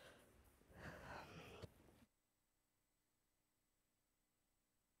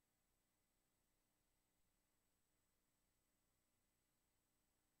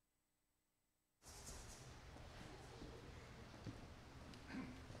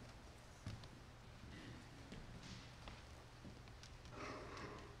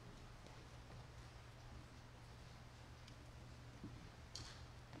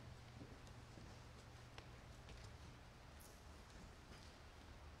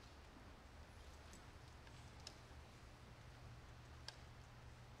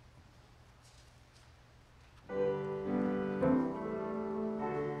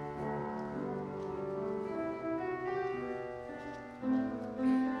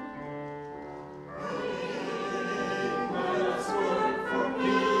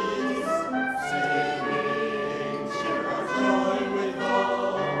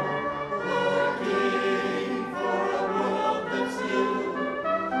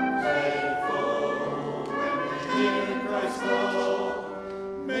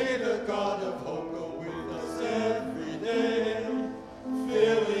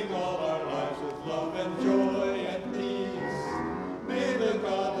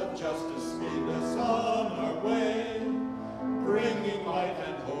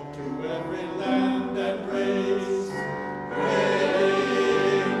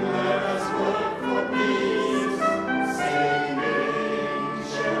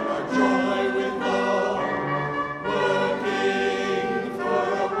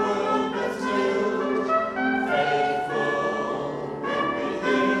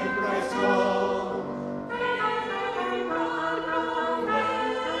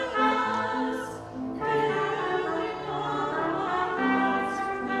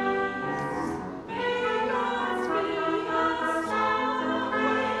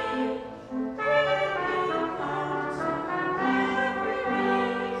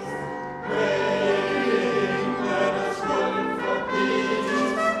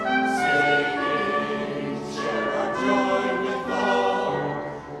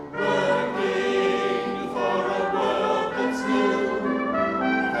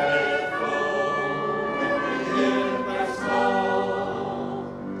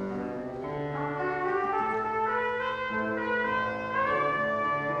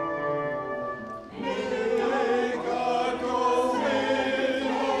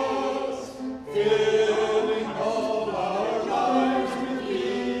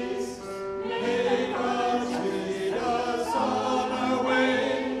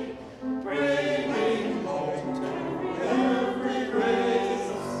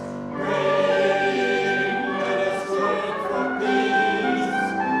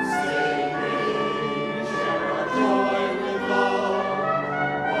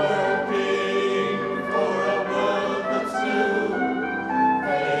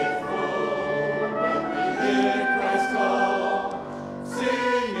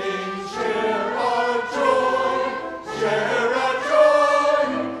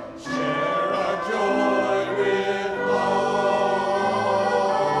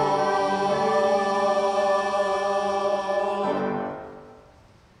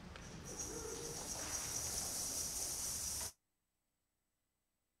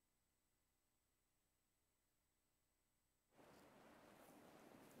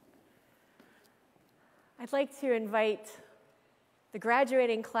 I'd like to invite the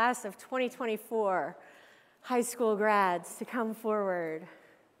graduating class of 2024 high school grads to come forward.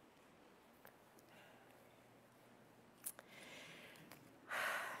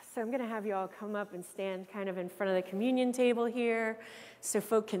 So I'm going to have you all come up and stand kind of in front of the communion table here so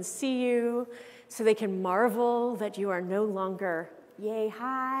folk can see you, so they can marvel that you are no longer yay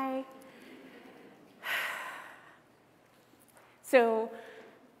high. So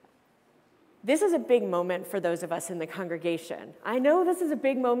this is a big moment for those of us in the congregation. I know this is a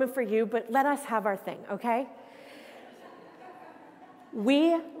big moment for you, but let us have our thing, okay?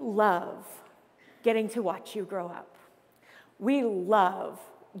 We love getting to watch you grow up. We love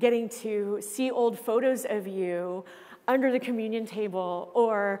getting to see old photos of you under the communion table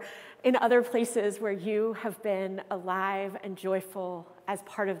or in other places where you have been alive and joyful as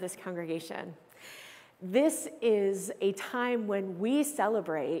part of this congregation. This is a time when we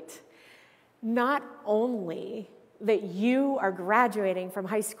celebrate not only that you are graduating from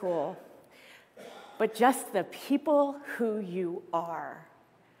high school, but just the people who you are,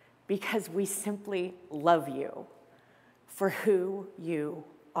 because we simply love you for who you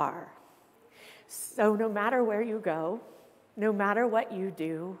are. So no matter where you go, no matter what you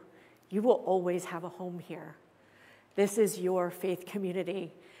do, you will always have a home here. This is your faith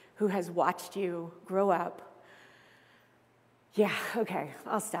community who has watched you grow up. Yeah, okay,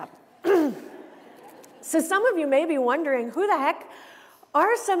 I'll stop. So some of you may be wondering, who the heck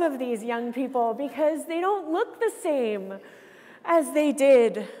are some of these young people? Because they don't look the same as they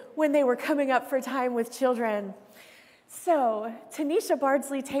did when they were coming up for time with children. So Tanisha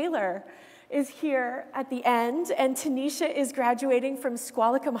Bardsley Taylor is here at the end, and Tanisha is graduating from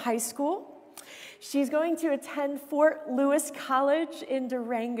Squalicum High School. She's going to attend Fort Lewis College in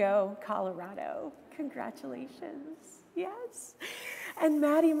Durango, Colorado. Congratulations, yes. And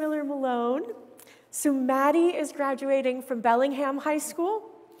Maddie Miller Malone. So Maddie is graduating from Bellingham High School,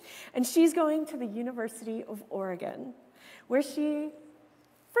 and she's going to the University of Oregon, where she,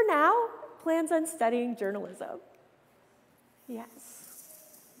 for now, plans on studying journalism. Yes.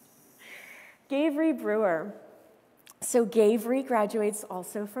 Gavery Brewer. So Gavery graduates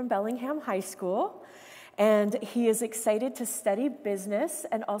also from Bellingham High School, and he is excited to study business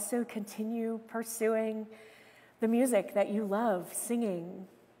and also continue pursuing the music that you love, singing.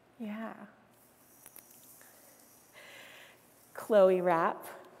 Yeah. Chloe Rapp.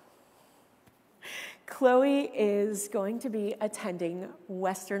 Chloe is going to be attending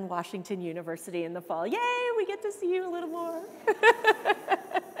Western Washington University in the fall. Yay, we get to see you a little more.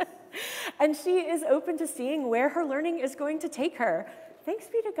 And she is open to seeing where her learning is going to take her. Thanks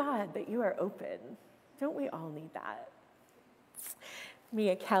be to God that you are open. Don't we all need that?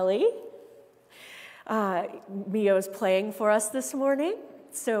 Mia Kelly. Mio's playing for us this morning,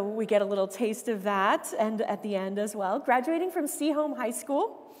 so we get a little taste of that, and at the end as well. Graduating from Seaholm High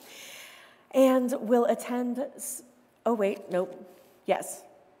School. And will attend, oh wait, nope, yes.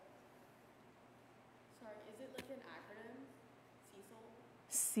 Sorry, is it like an acronym?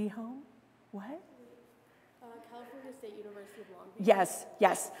 Seaholm? What? California State University of Long Beach. Yes,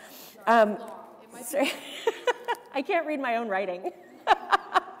 yes. Sorry. I can't read my own writing.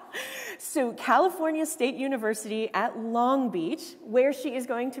 So California State University at Long Beach, where she is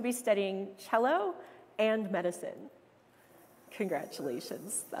going to be studying cello and medicine.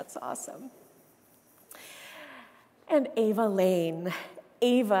 Congratulations, that's awesome. And Ava Lane.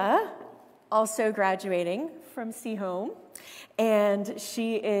 Ava, also graduating from Seaholm, and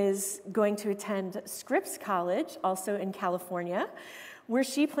she is going to attend Scripps College, also in California, where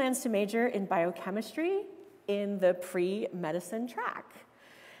she plans to major in biochemistry in the pre-medicine track.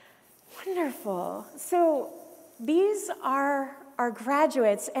 Wonderful. So these are our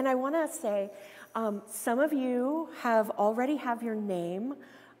graduates, and I want to say, some of you already have your name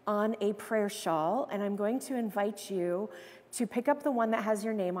on a prayer shawl, and I'm going to invite you to pick up the one that has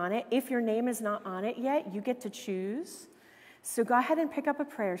your name on it. If your name is not on it yet, you get to choose. So go ahead and pick up a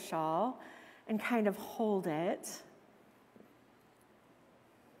prayer shawl and kind of hold it.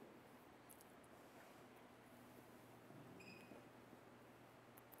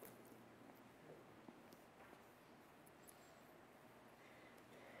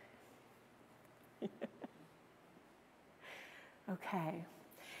 Okay.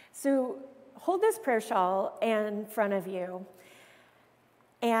 So hold this prayer shawl in front of you,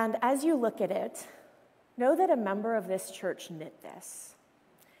 and as you look at it, know that a member of this church knit this.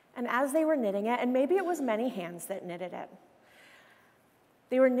 And as they were knitting it, and maybe it was many hands that knitted it,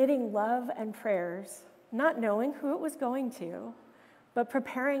 they were knitting love and prayers, not knowing who it was going to, but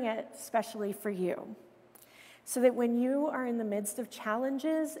preparing it specially for you. so that when you are in the midst of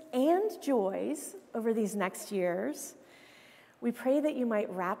challenges and joys over these next years, we pray that you might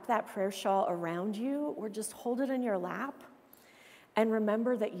wrap that prayer shawl around you or just hold it in your lap and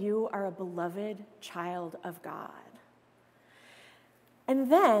remember that you are a beloved child of God.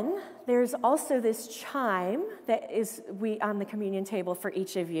 And then there's also this chime that is on the communion table for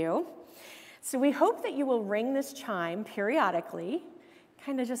each of you. So we hope that you will ring this chime periodically,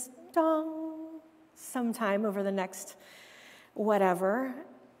 kind of just dong, sometime over the next whatever,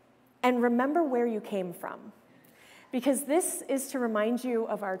 and remember where you came from. Because this is to remind you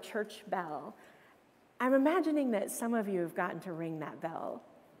of our church bell. I'm imagining that some of you have gotten to ring that bell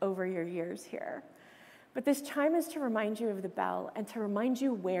over your years here. But this chime is to remind you of the bell and to remind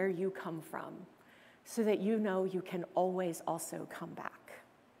you where you come from, so that you know you can always also come back.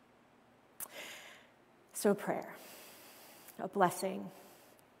 So a prayer, a blessing.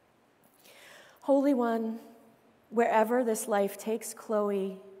 Holy One, wherever this life takes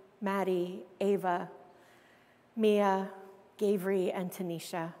Chloe, Maddie, Ava, Mia, Gavri, and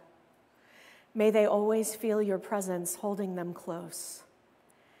Tanisha, may they always feel your presence holding them close.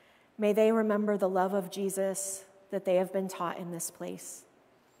 May they remember the love of Jesus that they have been taught in this place,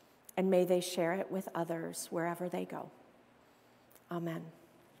 and may they share it with others wherever they go. Amen.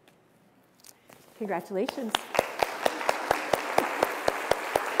 Congratulations.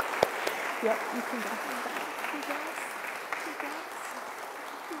 Yep, you can go. Congrats.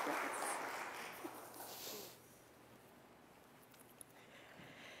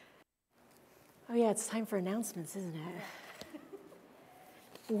 Oh yeah, it's time for announcements, isn't it?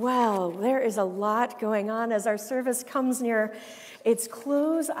 Well, there is a lot going on as our service comes near its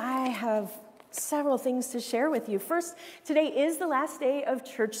close. I have several things to share with you. First, today is the last day of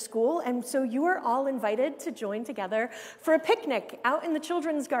church school, and so you are all invited to join together for a picnic out in the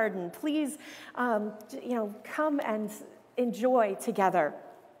children's garden. Please, come and enjoy together.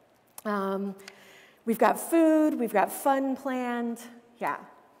 We've got food, we've got fun planned. Yeah,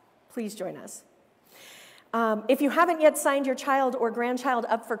 please join us. If you haven't yet signed your child or grandchild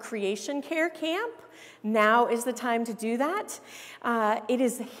up for Creation Care Camp, now is the time to do that. It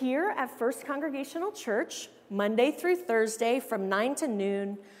is here at First Congregational Church, Monday through Thursday from 9 to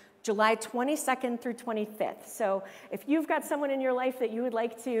noon, July 22nd through 25th. So if you've got someone in your life that you would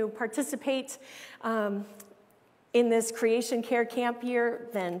like to participate in this Creation Care Camp year,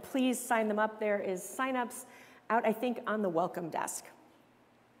 then please sign them up. There is sign-ups out, I think, on the welcome desk.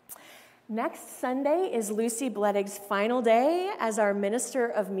 Next Sunday is Lucy Bledig's final day as our minister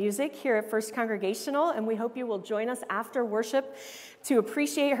of music here at First Congregational, and we hope you will join us after worship to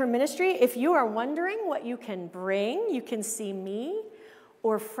appreciate her ministry. If you are wondering what you can bring, you can see me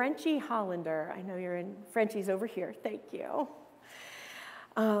or Frenchie Hollander. I know you're in, Frenchie's over here, thank you.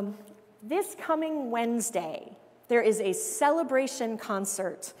 This coming Wednesday, there is a celebration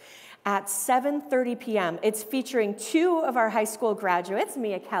concert at 7:30 p.m. It's featuring two of our high school graduates,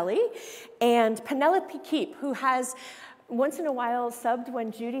 Mia Kelly and Penelope Keep, who has once in a while subbed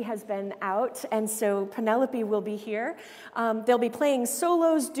when Judy has been out, and so Penelope will be here. They'll be playing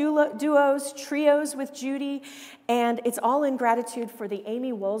solos, duos, trios with Judy, and it's all in gratitude for the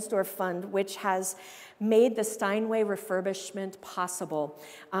Amy Woolsdorf Fund, which has made the Steinway refurbishment possible.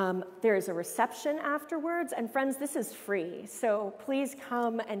 There is a reception afterwards, and friends, this is free, so please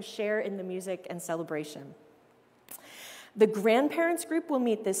come and share in the music and celebration. The grandparents group will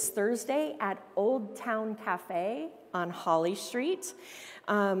meet this Thursday at Old Town Cafe on Holly Street.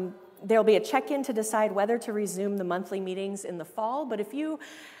 There'll be a check-in to decide whether to resume the monthly meetings in the fall, but even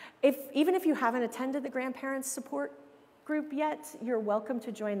if you haven't attended the grandparents support group yet, you're welcome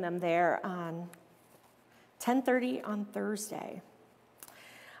to join them there on 10:30 on Thursday.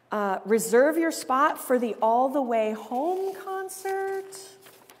 Reserve your spot for the All the Way Home concert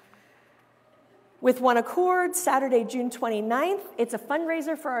with One Accord, Saturday, June 29th. It's a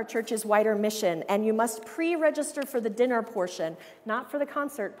fundraiser for our church's wider mission, and you must pre-register for the dinner portion, not for the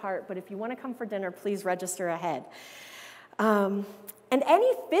concert part, but if you want to come for dinner, please register ahead. And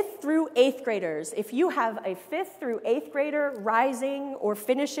any 5th through 8th graders, if you have a 5th through 8th grader rising or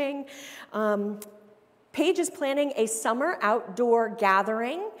finishing, Paige is planning a summer outdoor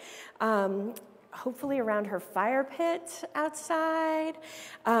gathering, hopefully around her fire pit outside.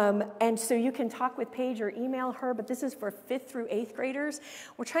 And so you can talk with Paige or email her, but this is for 5th through 8th graders.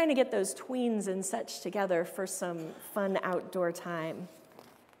 We're trying to get those tweens and such together for some fun outdoor time.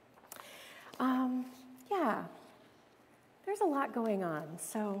 Yeah, there's a lot going on,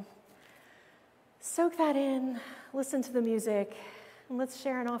 so soak that in, listen to the music, and let's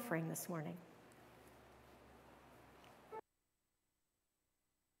share an offering this morning.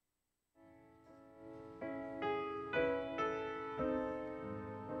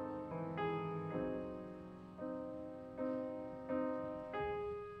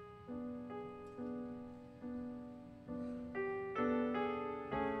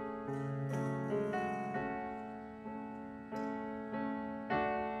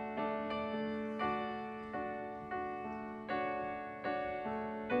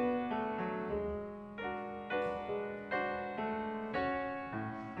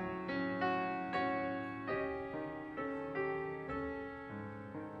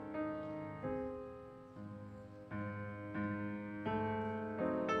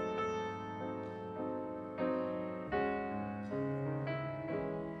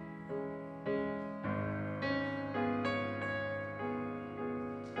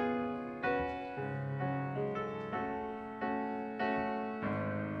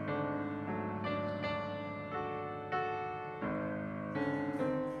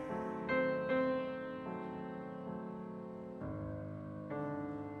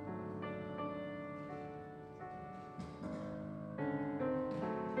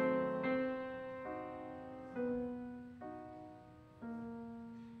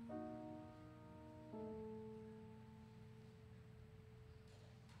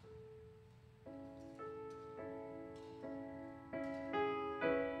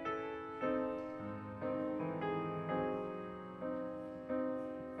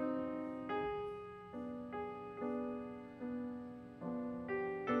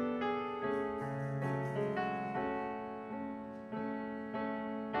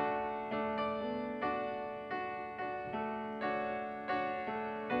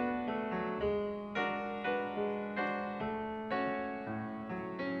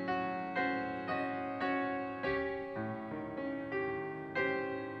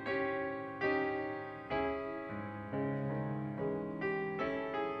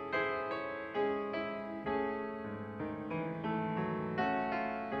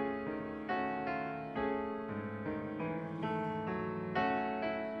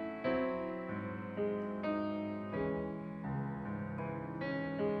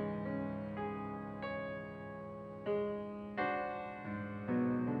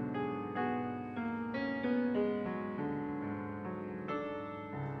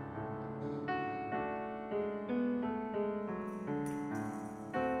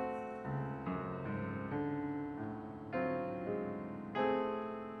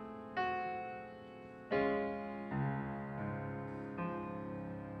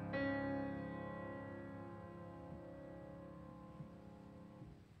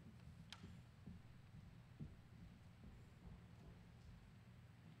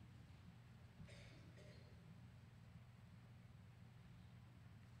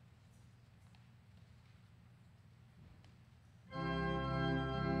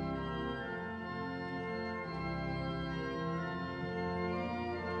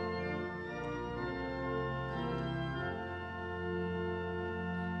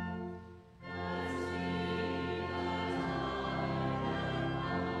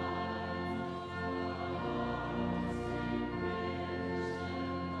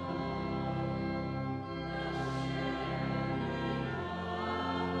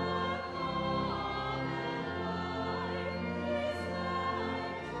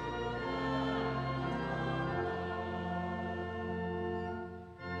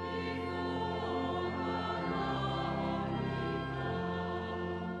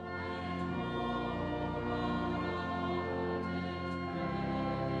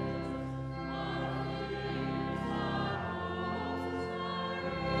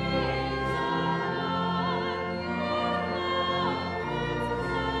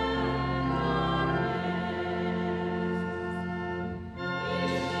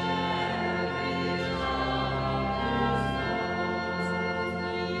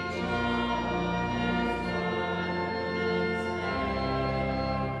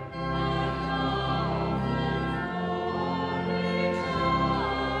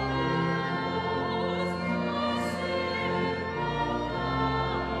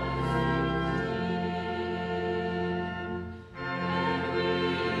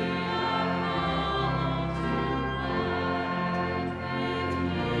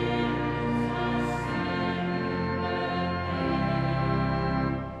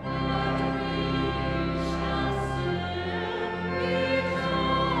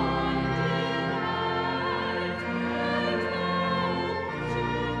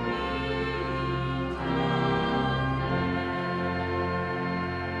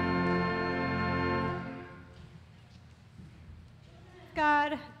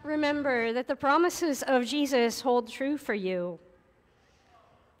 remember that the promises of Jesus hold true for you,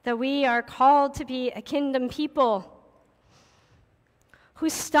 that we are called to be a kingdom people who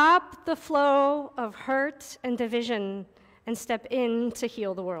stop the flow of hurt and division and step in to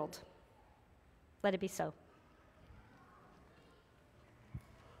heal the world. Let it be so.